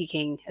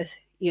Peking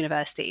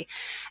University.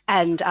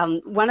 And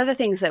one of the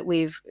things that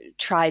we've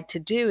tried to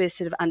do is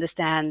sort of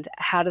understand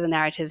how do the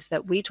narratives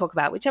that we talk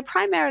about, which are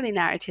primarily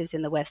narratives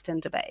in the Western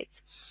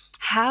debates,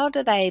 how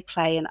do they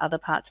play in other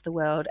parts of the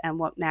world, and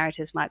what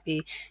narratives might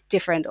be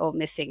different or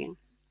missing.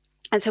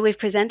 And so we've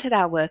presented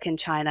our work in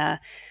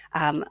China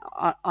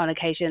on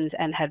occasions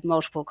and had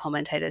multiple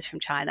commentators from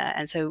China.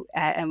 And so,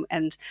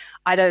 and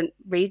I don't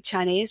read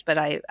Chinese, but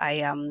I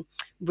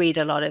read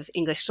a lot of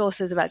English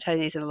sources about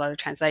Chinese and a lot of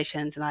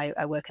translations. And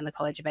I work in the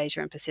College of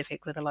Asia and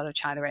Pacific with a lot of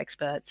China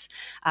experts.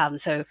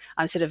 So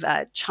I'm sort of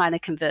China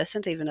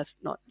conversant, even if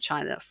not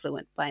China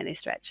fluent by any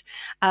stretch.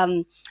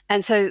 And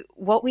so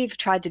what we've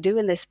tried to do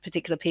in this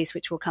particular piece,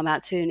 which will come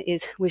out soon,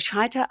 is we've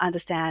tried to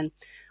understand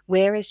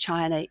where is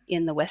China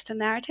in the Western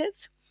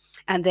narratives?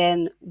 And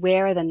then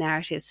where are the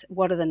narratives?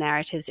 What are the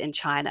narratives in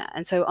China?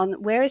 And so on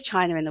where is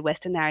China in the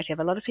Western narrative?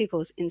 A lot of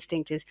people's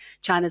instinct is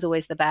China's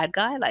always the bad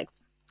guy, like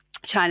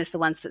China's the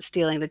ones that's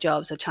stealing the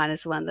jobs, or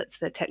China's the one that's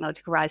the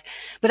technological rise.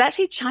 But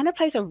actually, China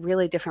plays a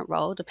really different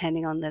role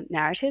depending on the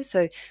narrative.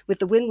 So with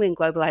the win-win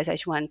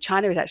globalization one,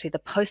 China is actually the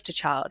poster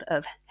child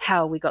of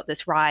how we got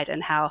this right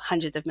and how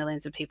hundreds of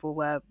millions of people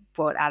were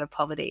brought out of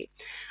poverty.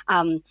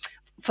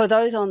 For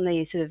those on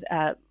the sort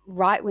of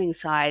right-wing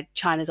side,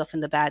 China's often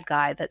the bad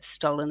guy that's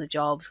stolen the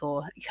jobs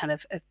or kind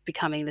of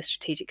becoming the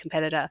strategic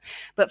competitor.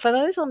 But for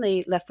those on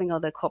the left-wing or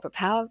the corporate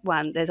power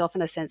one, there's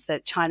often a sense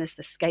that China's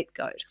the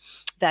scapegoat,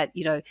 that,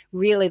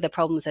 really the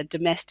problems are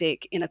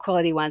domestic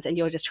inequality ones, and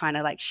you're just trying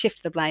to like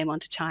shift the blame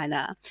onto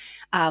China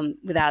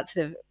without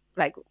sort of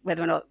like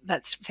whether or not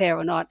that's fair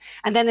or not.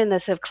 And then in the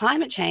sort of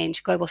climate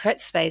change, global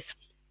threat space,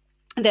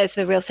 there's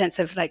the real sense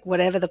of like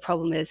whatever the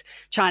problem is,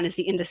 China's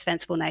the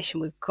indispensable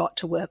nation. We've got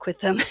to work with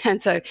them, and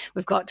so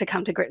we've got to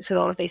come to grips with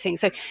all of these things.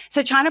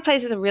 So China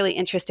plays as a really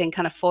interesting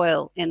kind of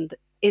foil and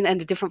a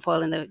different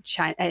foil in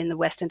the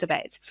Western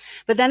debates.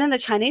 But then in the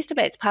Chinese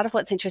debates, part of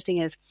what's interesting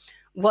is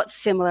what's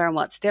similar and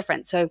what's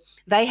different. So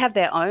they have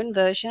their own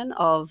version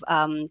of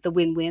the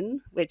win-win,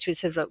 which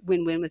is sort of a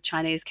win-win with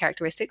Chinese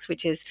characteristics,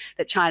 which is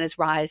that China's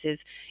rise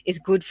is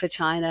good for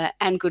China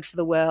and good for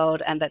the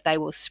world, and that they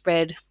will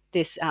spread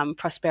this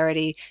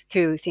prosperity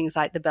through things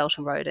like the Belt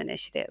and Road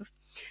Initiative,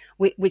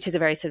 which is a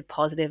very sort of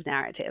positive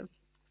narrative.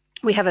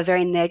 We have a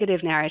very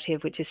negative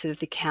narrative, which is sort of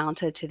the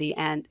counter to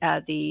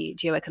the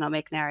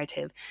geo-economic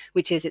narrative,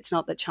 which is it's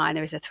not that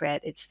China is a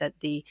threat, it's that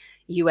the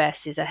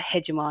US is a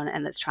hegemon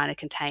and that's trying to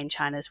contain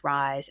China's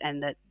rise,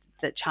 and that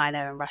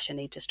China and Russia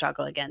need to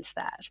struggle against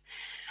that.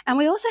 And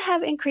we also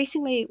have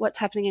increasingly what's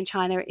happening in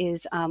China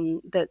is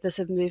the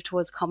sort of move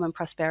towards common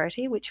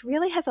prosperity, which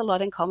really has a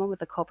lot in common with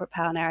the corporate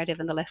power narrative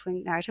and the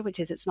left-wing narrative,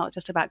 which is it's not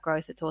just about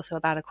growth, it's also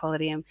about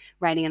equality and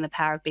reigning in the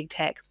power of big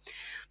tech.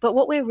 But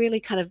what we're really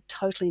kind of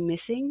totally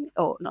missing,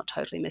 or not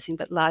totally missing,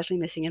 but largely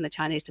missing in the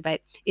Chinese debate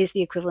is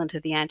the equivalent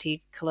of the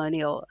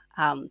anti-colonial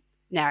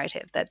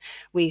narrative that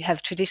we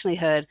have traditionally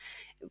heard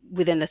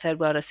within the third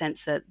world a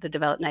sense that the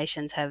developed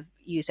nations have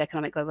used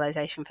economic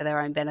globalization for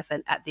their own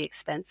benefit at the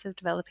expense of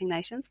developing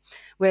nations,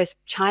 whereas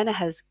China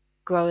has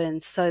grown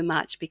so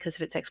much because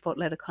of its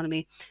export-led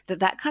economy that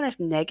that kind of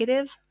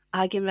negative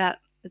argument about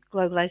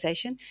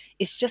globalization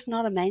is just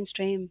not a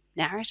mainstream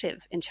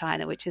narrative in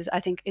China, which is,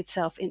 I think,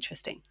 itself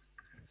interesting.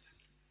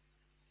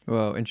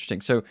 Whoa,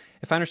 interesting. So,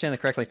 if I understand that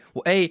correctly,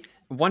 well,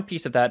 one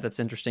piece of that that's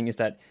interesting is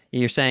that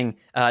you're saying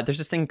there's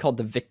this thing called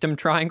the victim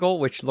triangle,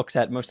 which looks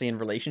at mostly in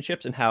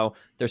relationships and how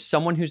there's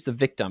someone who's the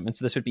victim. And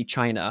so this would be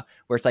China,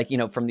 where it's like,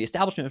 from the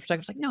establishment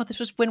perspective, it's like, no, this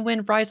was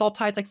win-win, rise all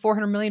tides, like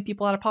 400 million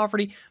people out of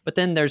poverty. But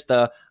then there's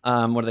the,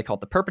 what do they call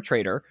it? The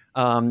perpetrator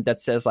that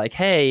says like,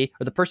 hey,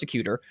 or the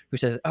persecutor who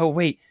says, oh,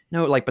 wait,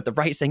 no, like, but the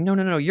right saying,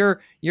 no,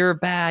 you're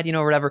bad,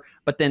 or whatever.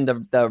 But then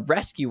the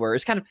rescuer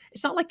is kind of,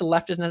 it's not like the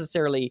left is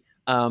necessarily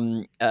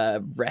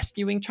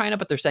rescuing China,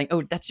 but they're saying,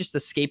 oh, that's just the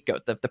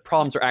scapegoat. The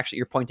problems are actually,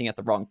 you're pointing at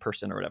the wrong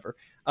person or whatever.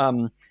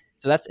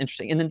 So that's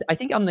interesting. And then I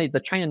think on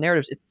the China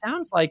narratives, it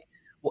sounds like,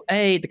 well,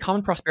 the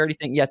common prosperity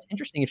thing. Yeah, it's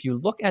interesting. If you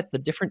look at the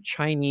different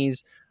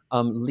Chinese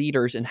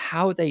leaders and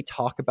how they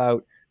talk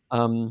about,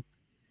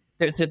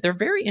 they're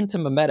very into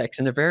memetics,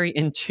 and they're very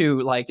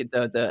into like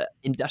the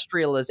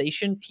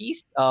industrialization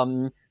piece,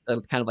 the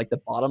kind of like the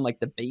bottom, like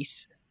the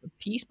base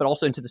piece, but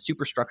also into the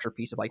superstructure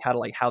piece of like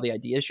how the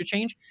ideas should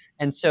change.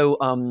 And so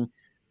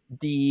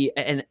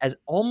and as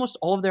almost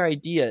all of their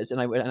ideas, and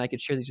I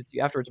could share these with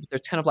you afterwards, but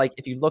there's kind of like,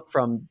 if you look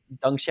from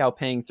Deng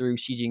Xiaoping through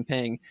Xi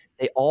Jinping,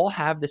 they all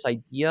have this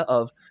idea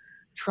of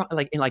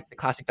like in like the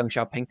classic Deng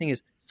Xiaoping thing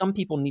is some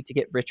people need to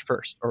get rich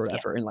first or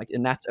whatever, yeah.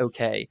 and that's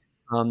okay.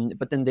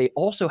 But then they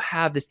also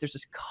have there's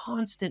this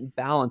constant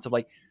balance of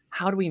like,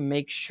 how do we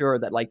make sure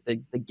that like the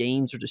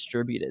gains are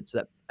distributed so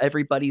that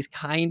everybody's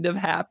kind of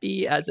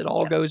happy as it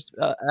all goes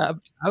out.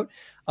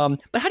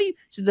 But how do you,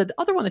 so the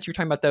other one that you're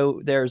talking about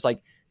though, there's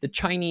like the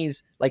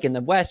Chinese, like in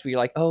the West, where you're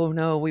like, oh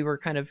no, we were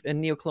kind of we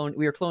were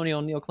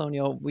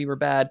neocolonial, we were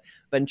bad.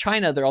 But in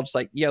China, they're all just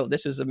like, yo,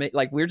 this is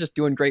like, we're just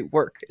doing great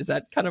work. Is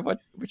that kind of what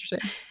you're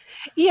saying?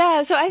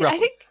 Yeah. So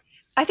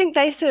I think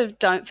they sort of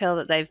don't feel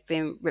that they've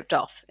been ripped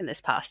off in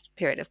this past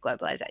period of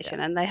globalization,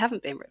 and they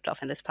haven't been ripped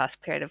off in this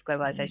past period of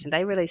globalization.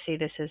 They really see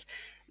this as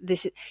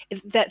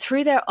that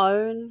through their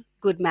own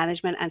good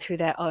management and through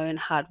their own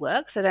hard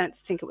work. So I don't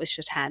think it was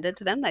just handed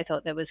to them. They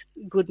thought there was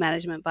good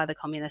management by the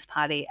Communist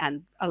Party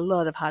and a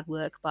lot of hard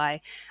work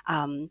by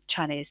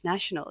Chinese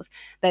nationals.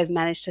 They've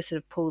managed to sort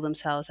of pull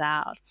themselves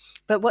out.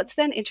 But what's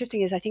then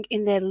interesting is I think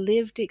in their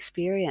lived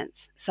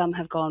experience, some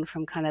have gone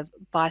from kind of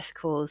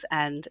bicycles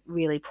and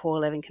really poor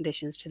living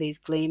conditions to these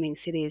gleaming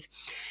cities.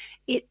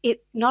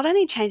 It not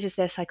only changes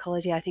their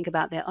psychology, I think,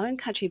 about their own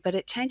country, but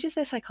it changes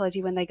their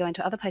psychology when they go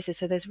into other places.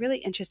 So there's really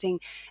interesting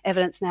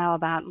evidence now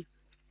about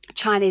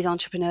Chinese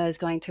entrepreneurs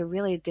going to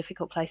really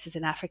difficult places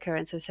in Africa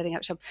and sort of setting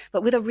up shop,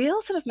 but with a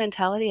real sort of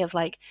mentality of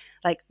like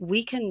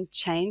we can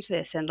change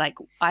this, and like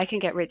I can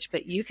get rich,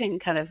 but you can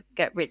kind of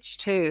get rich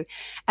too.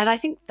 And I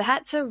think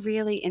that's a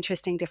really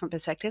interesting different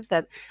perspective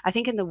that I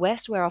think in the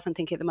West we're often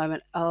thinking at the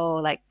moment, oh,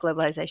 like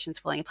globalization's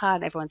falling apart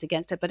and everyone's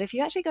against it. But if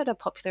you actually go to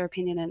popular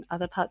opinion in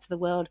other parts of the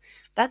world,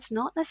 that's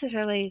not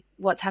necessarily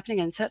what's happening.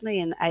 And certainly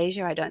in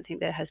Asia, I don't think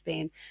there has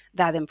been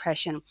that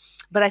impression.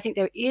 But I think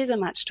there is a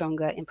much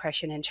stronger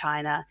impression in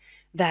China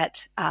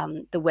that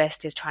the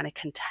West is trying to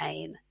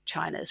contain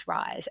China's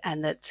rise,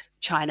 and that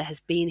China has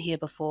been here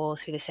before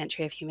through the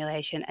century of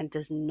humiliation and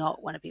does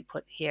not want to be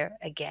put here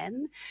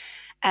again.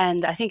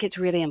 And I think it's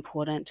really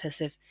important to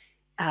sort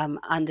of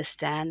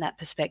understand that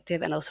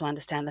perspective and also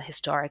understand the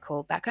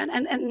historical background,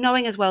 and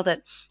knowing as well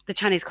that the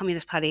Chinese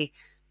Communist Party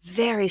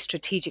very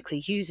strategically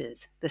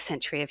uses the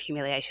century of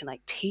humiliation,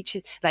 like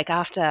teaches, like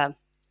after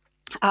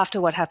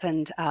what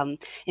happened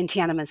in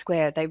Tiananmen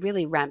Square, they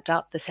really ramped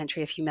up the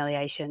century of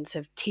humiliation,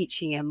 sort of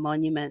teaching and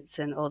monuments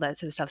and all that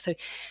sort of stuff. So,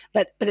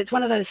 but it's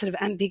one of those sort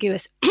of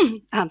ambiguous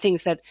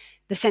things that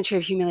the century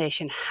of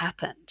humiliation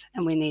happened,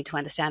 and we need to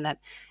understand that.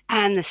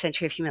 And the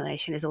century of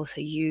humiliation is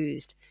also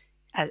used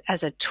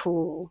as a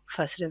tool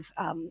for sort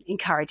of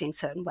encouraging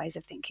certain ways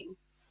of thinking.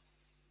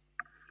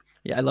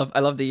 Yeah, I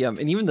love the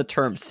and even the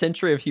term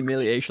century of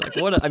humiliation. Like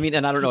what? I mean,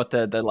 and I don't know what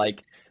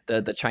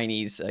the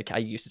Chinese. I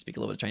used to speak a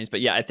little bit of Chinese,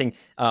 but yeah, I think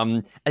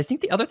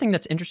the other thing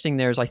that's interesting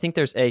there is I think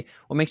there's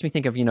what makes me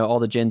think of all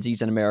the Gen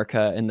Zs in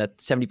America, and that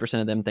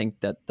 70% of them think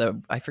that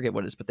I forget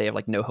what it is, but they have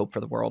like no hope for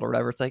the world or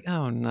whatever. It's like,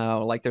 oh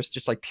no, like there's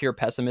just like pure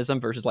pessimism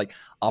versus like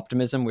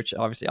optimism, which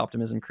obviously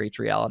optimism creates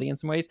reality in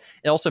some ways.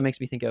 It also makes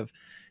me think of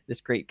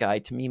this great guy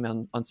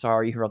Tamim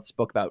Ansari, who wrote this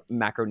book about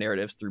macro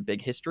narratives through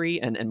big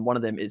history, and one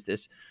of them is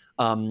this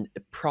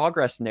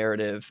progress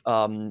narrative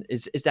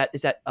is that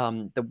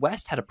the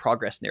West had a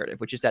progress narrative,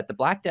 which is that the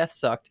Black Death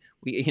sucked.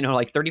 We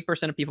like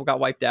 30% of people got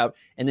wiped out,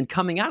 and then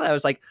coming out of that, I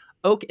was like,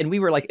 okay, and we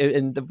were like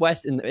in the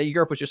West, in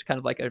Europe was just kind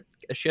of like a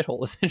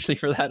shithole essentially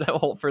for that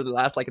whole for the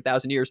last like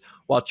 1,000 years,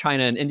 while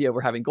China and India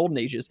were having golden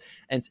ages,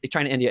 and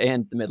China, India,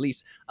 and the Middle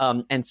East.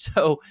 And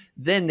so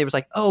then there was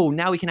like, oh,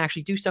 now we can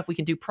actually do stuff, we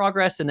can do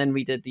progress, and then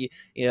we did the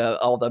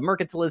all the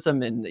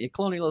mercantilism and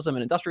colonialism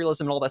and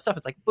industrialism and all that stuff.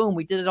 It's like boom,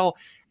 we did it all,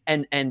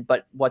 and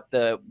but what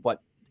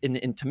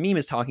and Tamim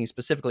is talking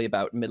specifically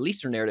about Middle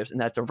Eastern narratives,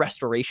 and that's a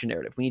restoration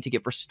narrative. We need to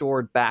get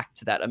restored back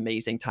to that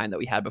amazing time that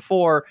we had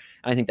before.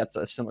 And I think that's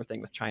a similar thing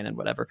with China and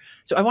whatever.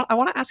 So I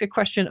want to ask a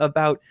question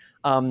about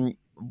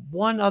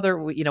one other.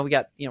 We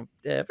got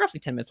roughly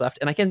 10 minutes left,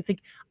 and I can think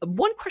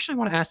one question I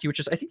want to ask you,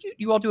 which is I think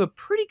you all do a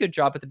pretty good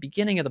job at the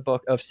beginning of the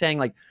book of saying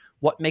like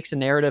what makes a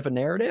narrative,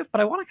 but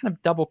I want to kind of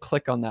double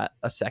click on that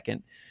a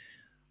second.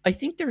 I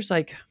think there's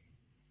like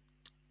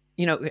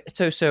how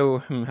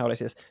would I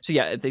say this? So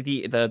yeah,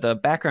 the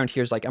background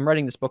here is like I'm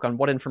writing this book on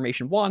what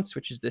information wants,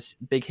 which is this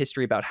big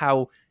history about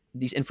how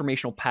these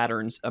informational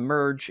patterns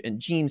emerge, and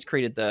genes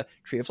created the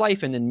tree of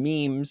life, and then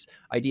memes,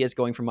 ideas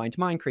going from mind to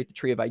mind, create the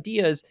tree of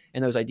ideas,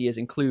 and those ideas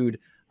include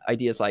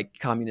ideas like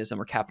communism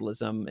or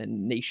capitalism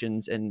and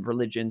nations and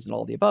religions and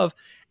all the above.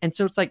 And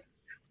so it's like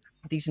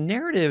these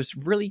narratives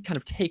really kind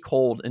of take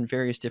hold in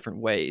various different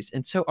ways.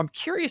 And so I'm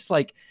curious,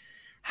 like,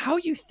 how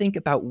you think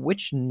about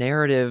which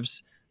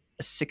narratives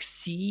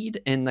succeed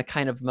in the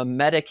kind of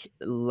mimetic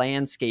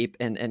landscape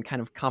and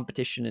kind of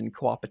competition and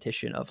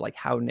co-opetition of like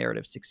how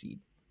narratives succeed.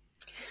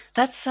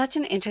 That's such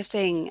an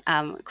interesting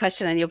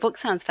question, and your book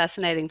sounds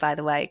fascinating, by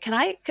the way.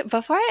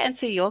 Before I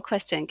answer your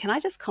question, can I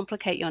just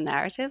complicate your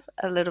narrative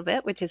a little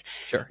bit? Which is,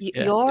 Sure.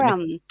 Yeah.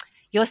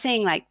 you're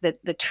seeing like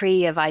the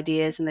tree of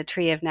ideas and the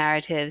tree of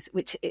narratives,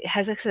 which it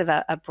has a sort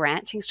of a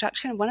branching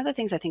structure. And one of the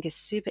things I think is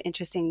super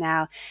interesting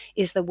now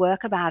is the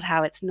work about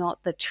how it's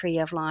not the tree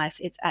of life,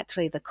 it's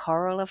actually the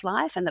coral of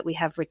life, and that we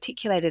have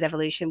reticulated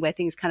evolution where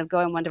things kind of go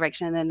in one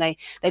direction and then they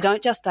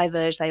don't just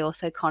diverge, they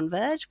also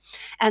converge.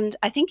 And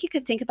I think you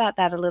could think about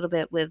that a little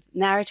bit with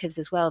narratives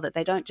as well, that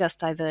they don't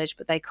just diverge,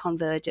 but they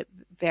converge at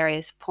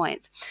various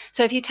points.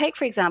 So if you take,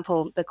 for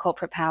example, the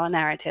corporate power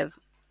narrative,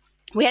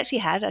 we actually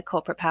had a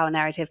corporate power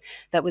narrative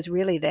that was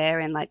really there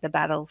in like the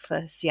battle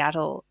for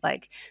Seattle,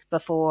 like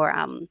before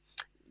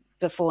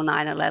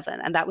 9/11,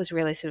 and that was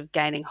really sort of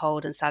gaining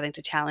hold and starting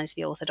to challenge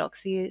the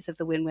orthodoxies of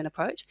the win-win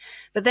approach.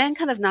 But then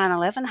kind of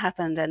 9/11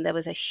 happened, and there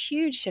was a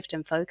huge shift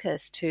in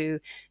focus to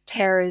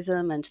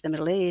terrorism and to the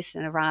Middle East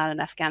and Iran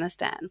and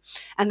Afghanistan,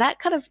 and that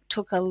kind of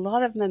took a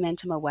lot of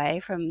momentum away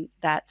from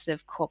that sort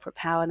of corporate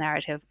power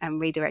narrative and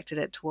redirected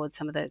it towards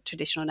some of the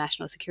traditional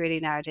national security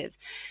narratives.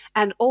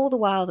 And all the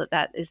while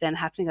that is then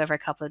happening over a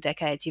couple of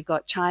decades, you've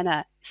got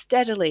China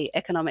steadily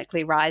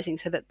economically rising,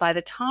 so that by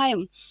the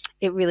time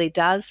it really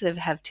does sort of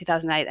have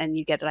 2008 and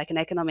you get like an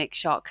economic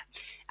shock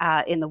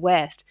in the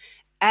West,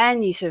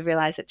 and you sort of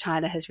realize that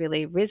China has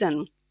really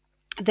risen,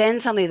 then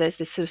suddenly there's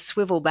this sort of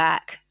swivel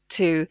back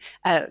to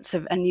sort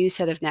of a new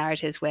set of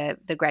narratives where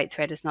the great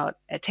threat is not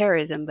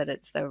terrorism, but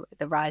it's the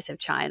rise of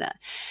China.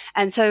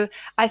 And so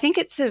I think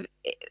it's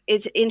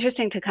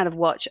interesting to kind of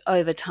watch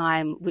over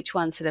time which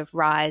ones sort of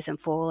rise and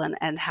fall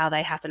and how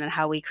they happen and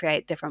how we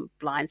create different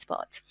blind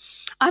spots.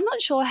 I'm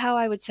not sure how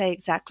I would say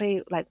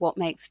exactly like what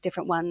makes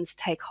different ones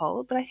take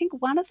hold, but I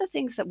think one of the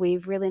things that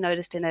we've really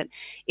noticed in it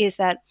is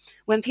that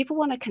when people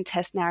want to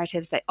contest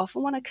narratives, they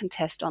often want to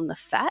contest on the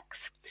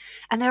facts.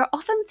 And there are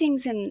often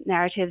things in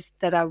narratives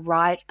that are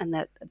right and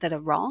that are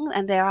wrong,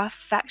 and there are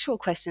factual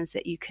questions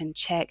that you can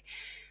check.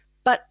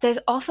 But there's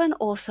often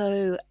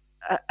also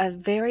a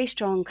very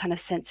strong kind of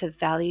sense of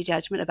value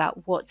judgment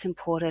about what's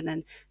important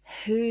and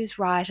who's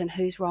right and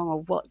who's wrong, or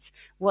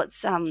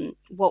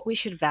what we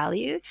should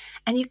value.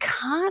 And you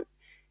can't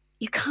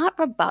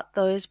rebut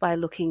those by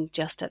looking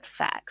just at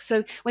facts.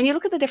 So when you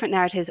look at the different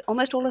narratives,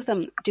 almost all of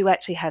them do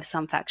actually have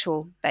some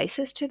factual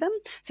basis to them.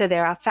 So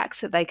there are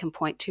facts that they can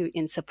point to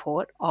in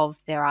support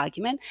of their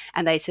argument,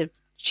 and they sort of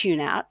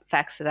tune out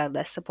facts that are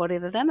less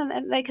supportive of them,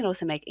 and they can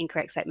also make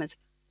incorrect statements.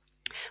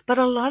 But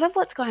a lot of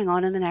what's going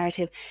on in the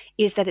narrative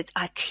is that it's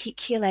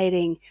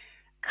articulating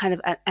kind of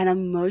an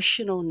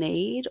emotional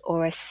need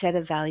or a set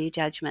of value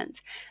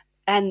judgments.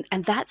 And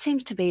that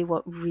seems to be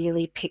what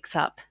really picks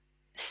up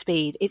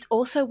speed. It's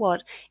also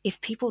what,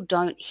 if people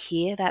don't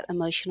hear that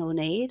emotional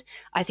need,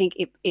 I think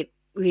it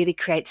really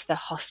creates the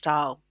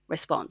hostile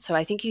response. So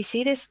I think you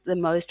see this the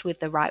most with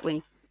the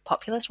right-wing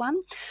populist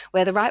one,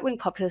 where the right-wing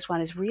populist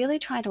one is really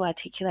trying to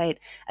articulate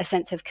a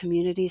sense of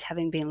communities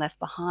having been left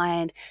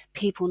behind,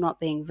 people not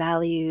being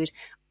valued,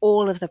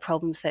 all of the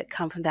problems that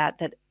come from that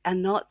are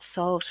not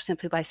solved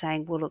simply by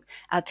saying, well, look,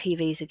 our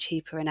TVs are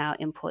cheaper and our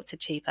imports are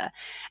cheaper.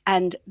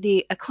 And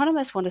the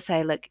economists want to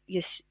say, look,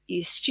 you're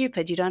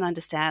stupid, you don't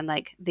understand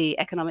like the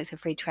economics of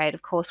free trade,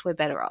 of course we're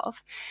better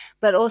off.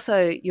 But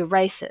also you're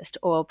racist,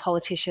 or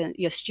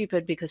you're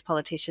stupid because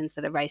politicians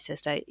that are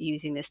racist are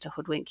using this to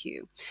hoodwink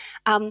you.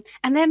 And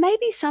there may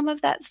be some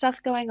of that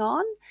stuff going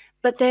on,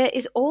 but there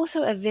is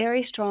also a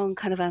very strong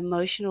kind of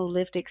emotional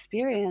lived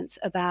experience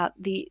about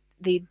the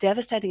the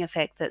devastating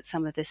effect that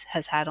some of this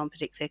has had on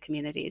particular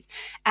communities,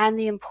 and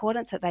the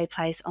importance that they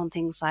place on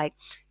things like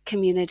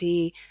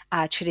community,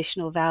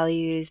 traditional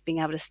values, being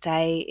able to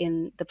stay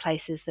in the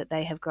places that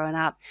they have grown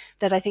up,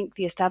 that I think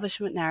the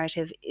establishment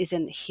narrative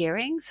isn't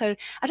hearing. So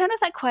I don't know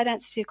if that quite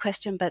answers your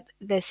question, but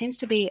there seems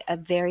to be a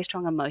very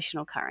strong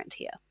emotional current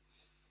here.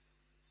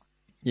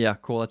 Yeah,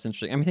 cool. That's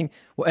interesting. I think,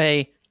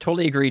 well,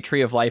 totally agree.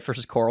 Tree of Life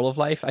versus Coral of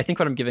Life. I think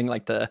what I'm giving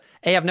like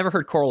I've never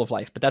heard Coral of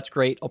Life, but that's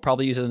great. I'll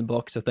probably use it in the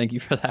book. So thank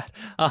you for that.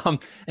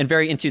 And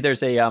very into,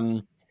 there's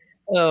a,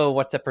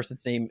 what's that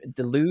person's name?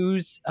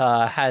 Deleuze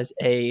has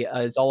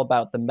is all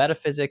about the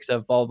metaphysics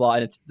of blah, blah, blah.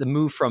 And it's the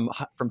move from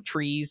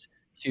trees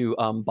to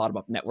bottom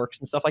up networks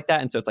and stuff like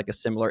that. And so it's like a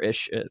similar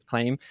ish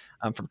claim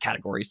from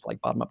categories to like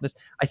bottom upness.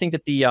 I think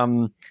that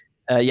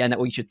and that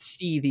we should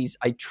see these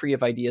tree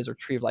of ideas or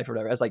tree of life or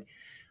whatever as like,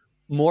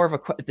 more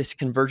of this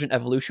convergent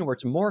evolution where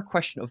it's more a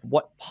question of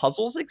what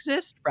puzzles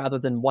exist rather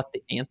than what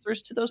the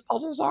answers to those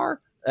puzzles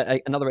are.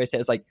 Another way to say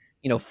it is like,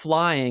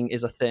 flying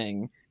is a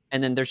thing.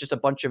 And then there's just a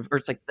bunch of, or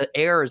it's like the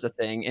air is a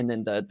thing. And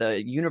then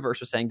the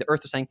universe was saying, the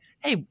earth was saying,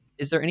 hey,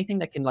 is there anything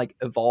that can like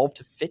evolve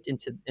to fit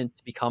into and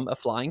to become a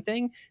flying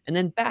thing? And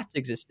then bats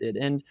existed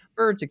and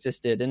birds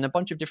existed and a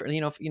bunch of different,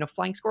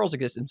 flying squirrels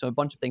existed. And so a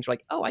bunch of things were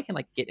like, oh, I can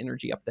like get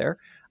energy up there.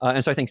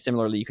 And so I think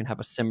similarly, you can have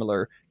a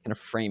similar kind of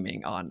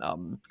framing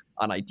on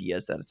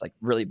ideas that it's like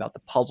really about the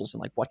puzzles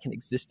and like what can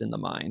exist in the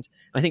mind.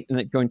 And I think,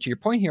 and going to your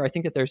point here, I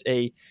think that there's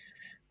I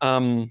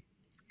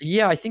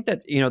think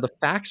that, the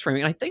facts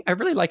framing, and I think I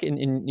really like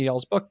in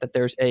y'all's book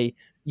that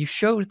you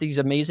show these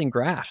amazing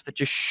graphs that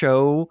just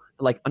show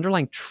the like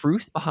underlying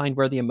truth behind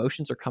where the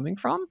emotions are coming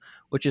from,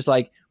 which is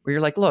like, where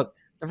you're like, look,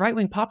 the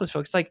right-wing populist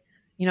folks, like,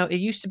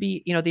 it used to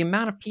be, the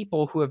amount of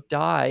people who have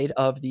died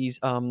of these,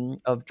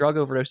 of drug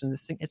overdose and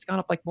this thing, it's gone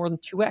up like more than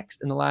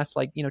 2x in the last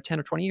 10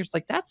 or 20 years.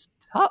 Like, that's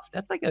tough.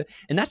 That's like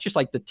and that's just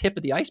like the tip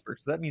of the iceberg.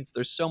 So that means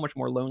there's so much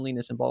more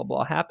loneliness and blah, blah,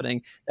 blah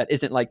happening that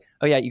isn't like,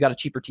 oh yeah, you got a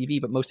cheaper TV,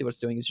 but mostly what it's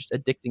doing is just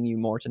addicting you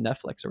more to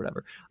Netflix or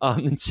whatever.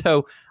 And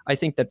so I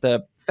think that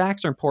the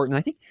facts are important.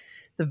 I think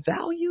the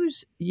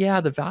values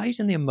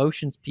and the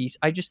emotions piece,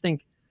 I just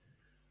think,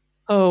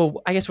 I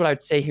guess what I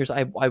would say here is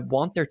I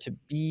want there to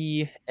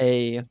be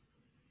a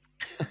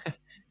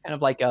kind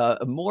of like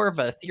a more of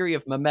a theory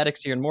of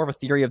memetics here and more of a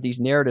theory of these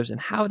narratives and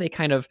how they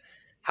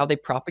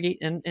propagate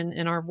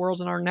in our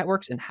worlds and our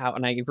networks and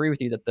I agree with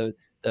you that the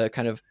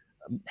kind of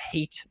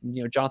hate,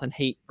 Jonathan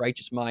Haidt,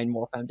 righteous mind,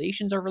 moral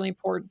foundations are really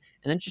important.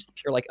 And then just the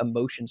pure like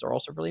emotions are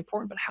also really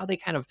important, but how they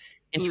kind of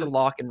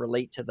interlock and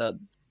relate to the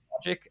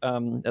logic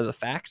of the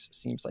facts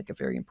seems like a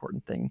very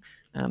important thing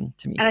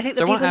to me. And I think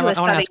the people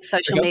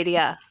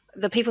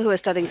who are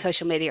studying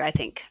social media, I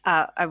think,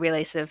 are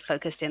really sort of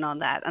focused in on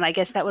that. And I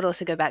guess that would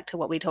also go back to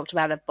what we talked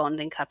about of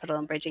bonding capital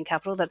and bridging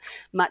capital, that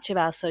much of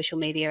our social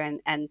media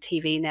and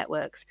TV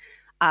networks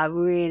are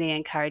really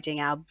encouraging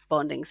our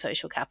bonding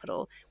social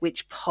capital,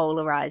 which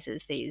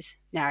polarizes these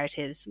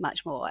narratives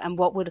much more. And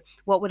what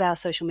would our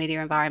social media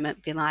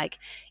environment be like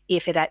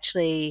if it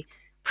actually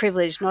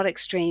privileged not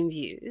extreme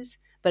views,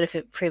 but if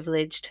it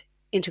privileged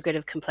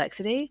integrative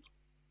complexity?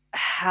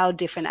 How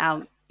different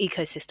our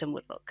ecosystem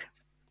would look.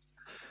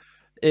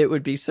 It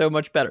would be so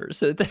much better.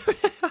 So, and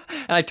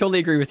I totally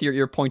agree with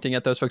your pointing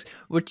at those folks.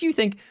 What do you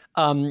think?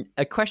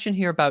 A question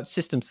here about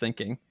systems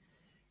thinking.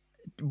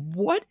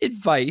 What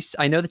advice?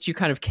 I know that you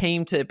kind of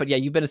came to, but yeah,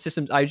 you've been a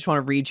systems. I just want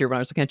to read here when I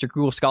was looking at your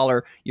Google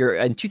Scholar.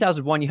 In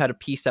 2001, you had a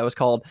piece that was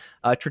called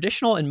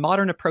 "Traditional and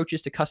Modern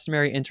Approaches to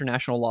Customary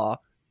International Law: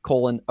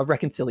 a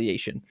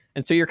Reconciliation."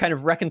 And so you're kind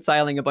of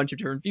reconciling a bunch of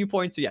different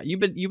viewpoints. So yeah, you've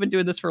been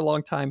doing this for a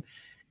long time.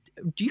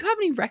 Do you have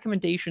any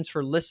recommendations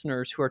for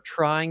listeners who are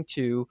trying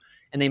to,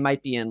 and they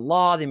might be in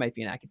law, they might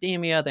be in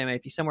academia, they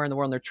might be somewhere in the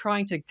world, and they're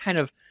trying to kind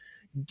of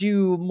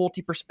do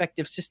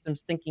multi-perspective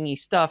systems thinking-y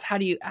stuff?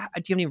 Do you have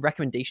any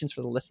recommendations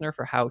for the listener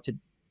for how to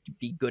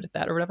be good at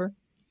that or whatever?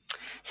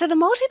 So the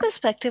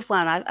multi-perspective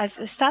one,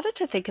 I've started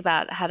to think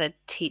about how to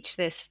teach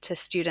this to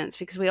students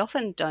because we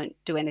often don't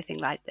do anything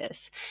like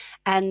this.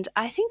 And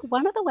I think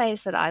one of the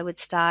ways that I would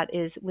start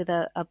is with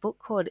a book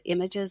called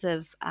Images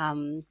of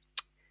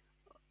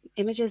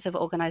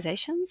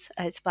Organizations.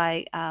 It's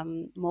by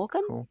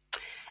Morgan. Cool.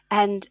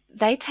 And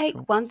they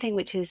take one thing,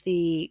 which is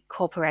the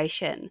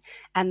corporation,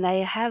 and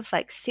they have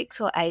like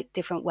 6 or 8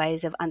 different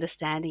ways of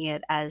understanding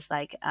it as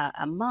like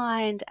a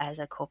mind, as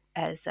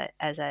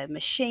a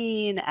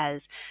machine,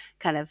 as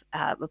kind of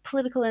a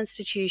political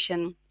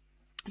institution.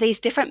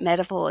 These different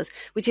metaphors,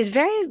 which is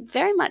very,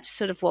 very much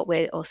sort of what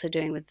we're also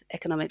doing with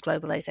economic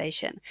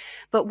globalization.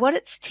 But what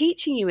it's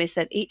teaching you is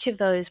that each of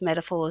those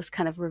metaphors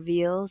kind of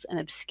reveals and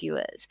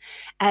obscures.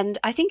 And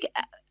I think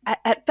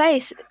at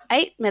base,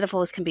 8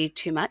 metaphors can be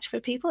too much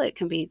for people. It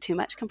can be too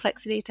much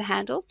complexity to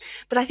handle.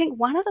 But I think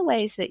one of the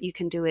ways that you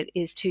can do it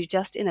is to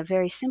just in a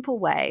very simple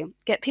way,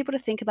 get people to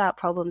think about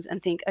problems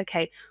and think,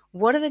 okay,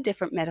 what are the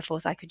different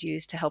metaphors I could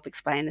use to help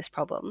explain this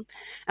problem?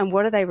 And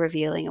what are they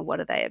revealing and what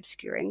are they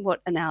obscuring?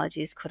 What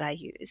analogies could I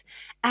use?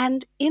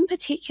 And in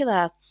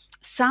particular,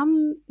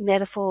 some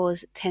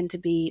metaphors tend to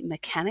be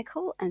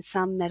mechanical and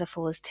some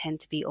metaphors tend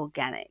to be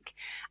organic.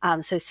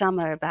 So some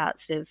are about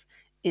sort of,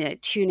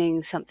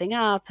 tuning something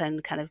up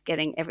and kind of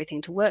getting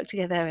everything to work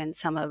together. And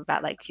some are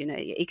about like, your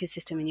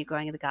ecosystem and you're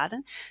growing in the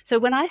garden. So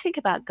when I think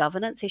about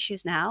governance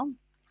issues now,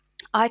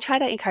 I try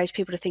to encourage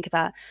people to think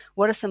about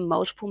what are some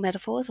multiple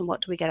metaphors and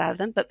what do we get out of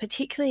them, but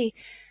particularly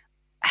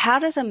how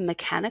does a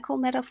mechanical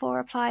metaphor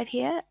apply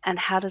here and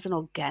how does an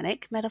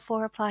organic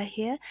metaphor apply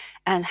here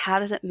and how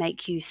does it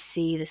make you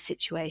see the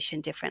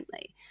situation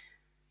differently?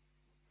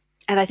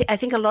 And I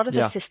think a lot of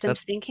the Yeah, systems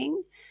that's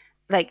thinking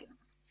like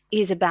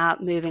is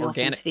about moving off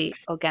organic. into the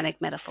organic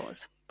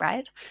metaphors,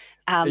 right?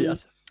 Um,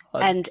 Yes.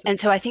 and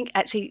so I think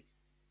actually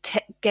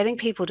getting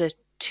people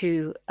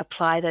to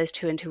apply those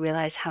two and to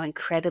realize how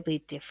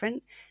incredibly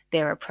different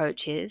their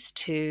approach is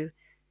to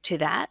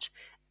that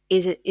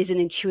is an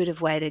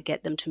intuitive way to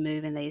get them to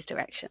move in these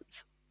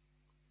directions.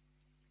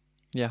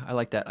 Yeah, I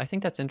like that. I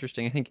think that's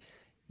interesting. I think,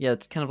 yeah,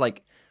 it's kind of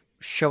like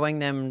showing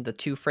them the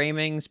two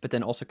framings, but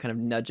then also kind of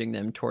nudging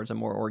them towards a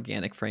more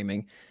organic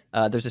framing.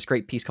 There's this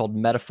great piece called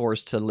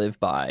 "Metaphors to Live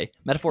By,"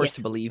 "Metaphors to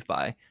Yes. Believe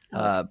By,"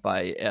 Oh, okay.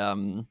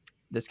 by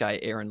this guy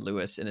Aaron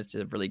Lewis, and it's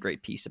a really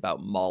great piece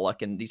about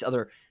Moloch and these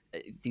other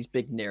these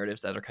big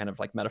narratives that are kind of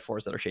like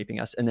metaphors that are shaping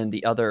us. And then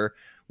the other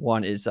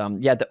one is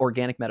yeah, the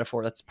organic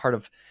metaphor. That's part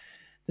of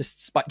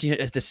this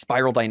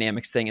spiral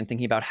dynamics thing and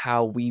thinking about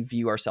how we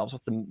view ourselves.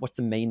 What's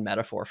the main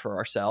metaphor for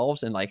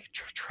ourselves, and like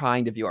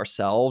trying to view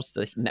ourselves,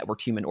 the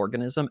networked human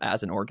organism,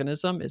 as an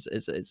organism is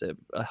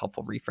a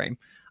helpful reframe.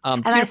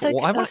 And I Beautiful. think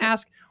Well, I want to also,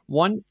 ask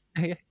one.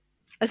 I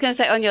was going to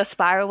say on your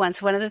spiral one.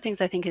 So one of the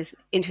things I think is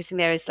interesting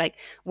there is like,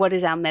 what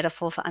is our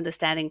metaphor for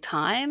understanding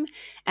time?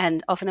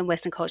 And often in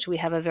Western culture, we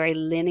have a very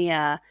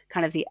linear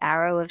kind of the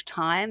arrow of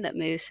time that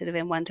moves sort of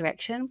in one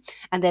direction.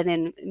 And then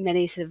in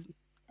many sort of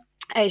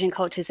Asian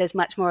cultures, there's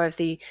much more of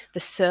the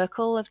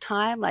circle of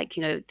time, like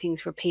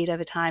things repeat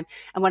over time.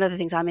 And one of the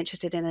things I'm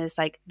interested in is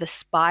like the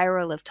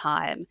spiral of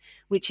time,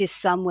 which is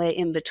somewhere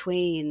in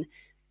between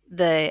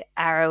the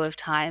arrow of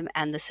time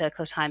and the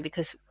circle of time,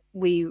 because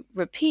we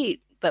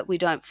repeat, but we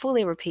don't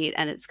fully repeat,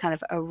 and it's kind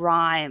of a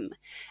rhyme.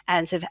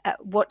 And so,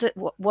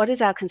 what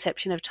is our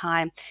conception of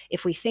time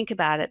if we think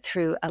about it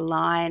through a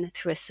line,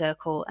 through a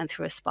circle, and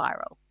through a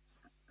spiral?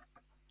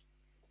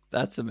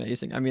 That's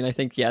amazing. I mean, I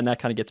think, yeah, and that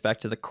kind of gets back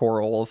to the core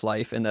role of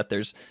life, and that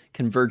there's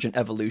convergent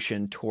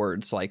evolution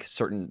towards like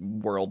certain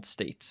world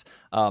states.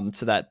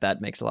 So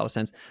that makes a lot of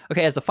sense.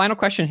 Okay, as the final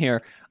question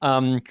here,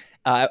 I'm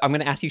going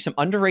to ask you some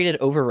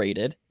underrated,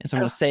 overrated, and so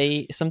I'm going to Oh,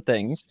 say some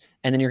things,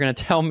 and then you're going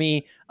to tell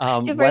me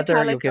you're very whether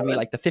Tyler you'll give me Cohen.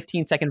 like the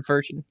 15-second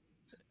version.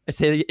 I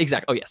say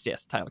exact. Oh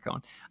yes, Tyler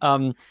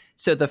Cohen.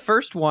 So the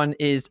first one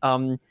is,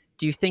 do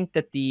you think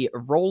that the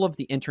role of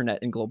the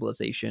internet in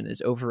globalization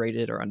is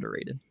overrated or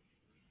underrated?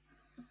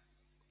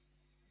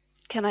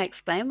 Can I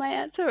explain my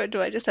answer, or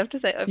do I just have to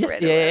say Yes.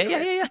 overrated Yeah. or Yeah. Yeah.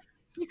 underrated?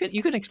 Yeah. Yeah.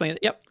 You can explain it.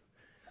 Yep.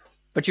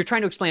 But you're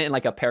trying to explain it in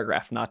like a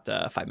paragraph, not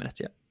 5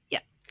 minutes. Yet. Yeah.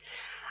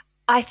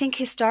 I think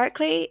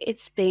historically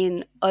it's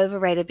been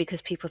overrated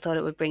because people thought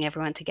it would bring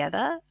everyone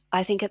together.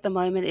 I think at the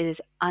moment it is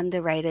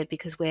underrated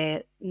because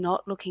we're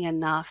not looking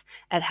enough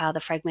at how the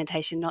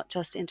fragmentation, not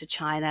just into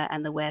China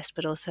and the West,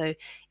 but also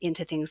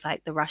into things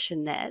like the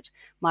Russian net,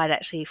 might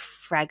actually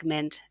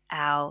fragment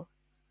our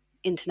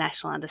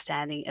international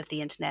understanding of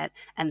the internet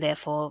and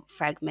therefore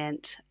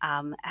fragment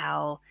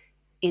our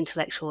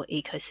intellectual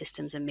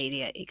ecosystems and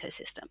media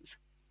ecosystems.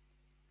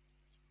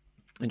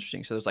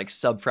 Interesting. So there's like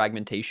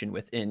sub-fragmentation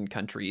within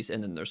countries,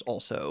 and then there's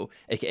also,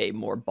 aka,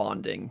 more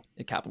bonding,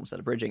 capital instead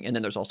of bridging, and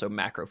then there's also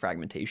macro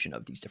fragmentation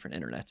of these different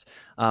internets.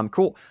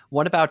 Cool.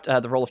 What about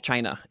the role of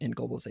China in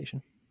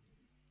globalization?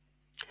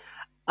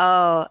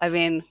 Oh, I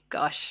mean,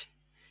 gosh,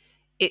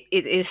 it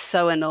is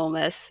so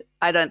enormous.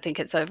 I don't think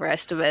it's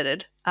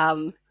overestimated.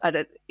 I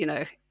don't,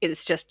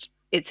 it's just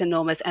it's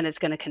enormous, and it's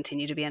going to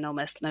continue to be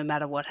enormous no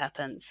matter what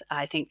happens.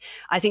 I think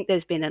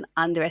there's been an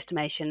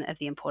underestimation of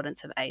the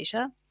importance of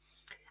Asia,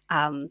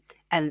 and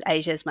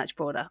Asia is much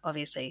broader,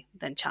 obviously,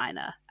 than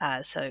China.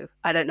 So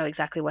I don't know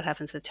exactly what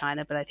happens with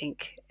China, but I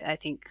think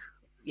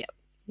yeah,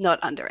 not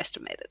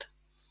underestimated.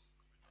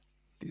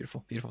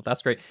 Beautiful, beautiful.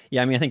 That's great.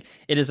 Yeah, I mean, I think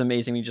it is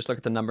amazing when you just look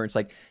at the number. It's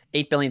like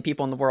 8 billion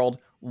people in the world,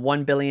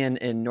 1 billion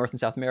in North and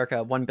South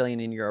America, 1 billion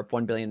in Europe,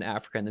 1 billion in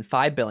Africa, and then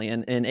 5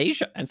 billion in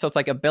Asia. And so it's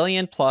like a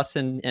billion plus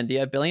in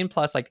India, a billion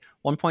plus like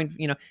 1 point,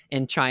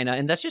 in China.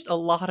 And that's just a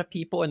lot of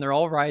people, and they're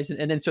all rising.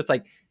 And then so it's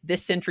like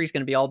this century is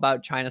going to be all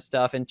about China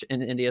stuff and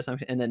India,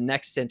 and the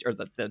next century,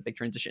 or the big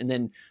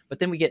transition. But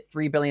then we get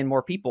 3 billion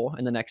more people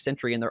in the next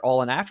century, and they're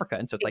all in Africa.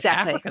 And so it's like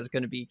Exactly. Africa is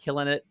going to be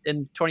killing it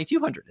in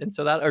 2200. And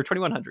so that, or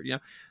 2100,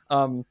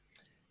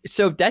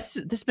 so this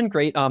has been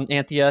great,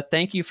 Anthea.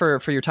 Thank you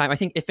for your time. I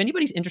think if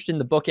anybody's interested in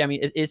the book, I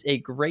mean, it is a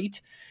great.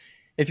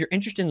 If you're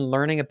interested in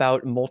learning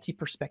about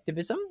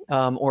multi-perspectivism,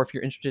 or if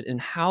you're interested in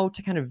how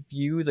to kind of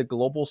view the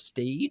global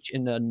stage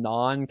in a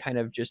non kind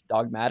of just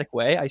dogmatic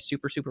way, I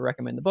super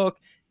recommend the book.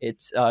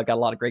 It's got a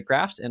lot of great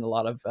graphs and a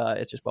lot of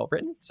it's just well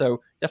written.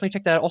 So definitely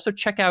check that out. Also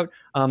check out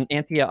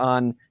Anthea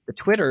on the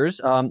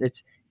Twitters.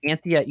 It's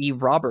Anthea E.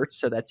 Roberts.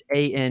 So that's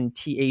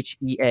Anthea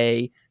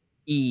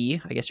E.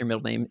 I guess your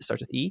middle name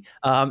starts with E.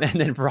 And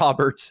then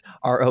Roberts,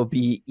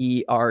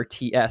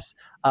 Roberts.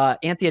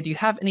 Anthea, do you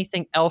have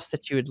anything else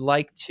that you would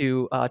like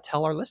to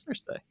tell our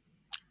listeners today?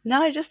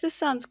 No, just this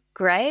sounds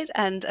great.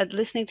 And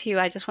listening to you,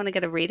 I just want to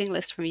get a reading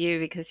list from you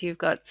because you've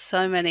got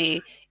so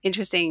many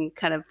interesting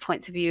kind of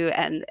points of view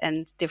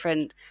and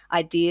different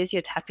ideas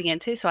you're tapping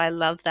into. So I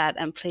love that.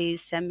 And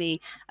please send me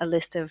a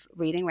list of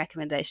reading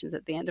recommendations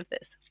at the end of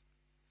this.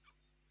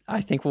 I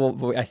think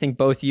I think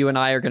both you and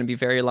I are going to be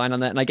very aligned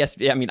on that. And I guess,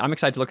 yeah, I mean, I'm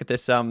excited to look at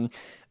this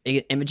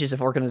images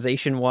of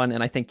organization one.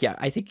 And I think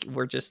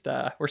we're just,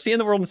 we're seeing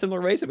the world in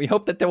similar ways. And we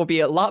hope that there will be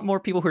a lot more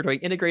people who are doing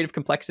integrative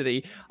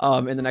complexity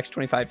in the next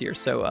 25 years.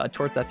 So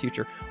towards that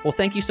future. Well,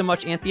 thank you so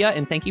much, Anthea.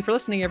 And thank you for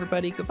listening,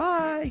 everybody.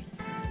 Goodbye.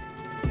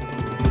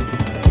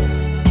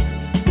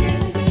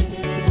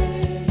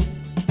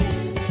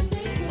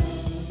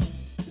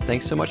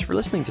 Thanks so much for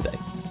listening today.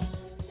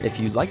 If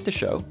you liked the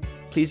show,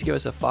 please give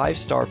us a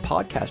 5-star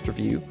podcast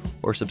review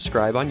or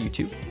subscribe on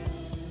YouTube.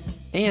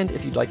 And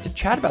if you'd like to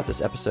chat about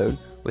this episode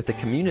with a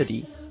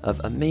community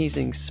of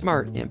amazing,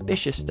 smart,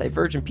 ambitious,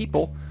 divergent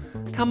people,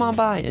 come on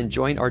by and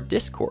join our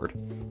Discord.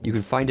 You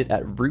can find it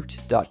at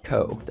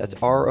root.co. That's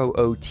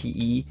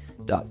ROOTE.co.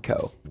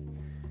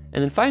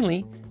 And then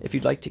finally, if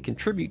you'd like to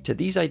contribute to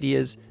these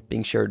ideas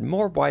being shared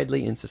more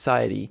widely in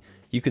society,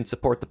 you can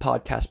support the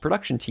podcast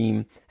production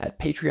team at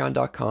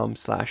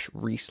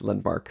patreon.com/Reese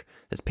Lindmark.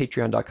 That's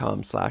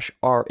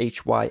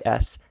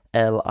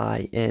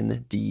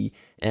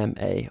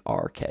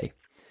patreon.com/RHYSLINDMARK.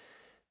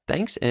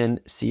 Thanks,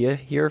 and see you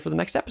here for the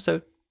next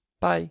episode.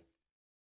 Bye.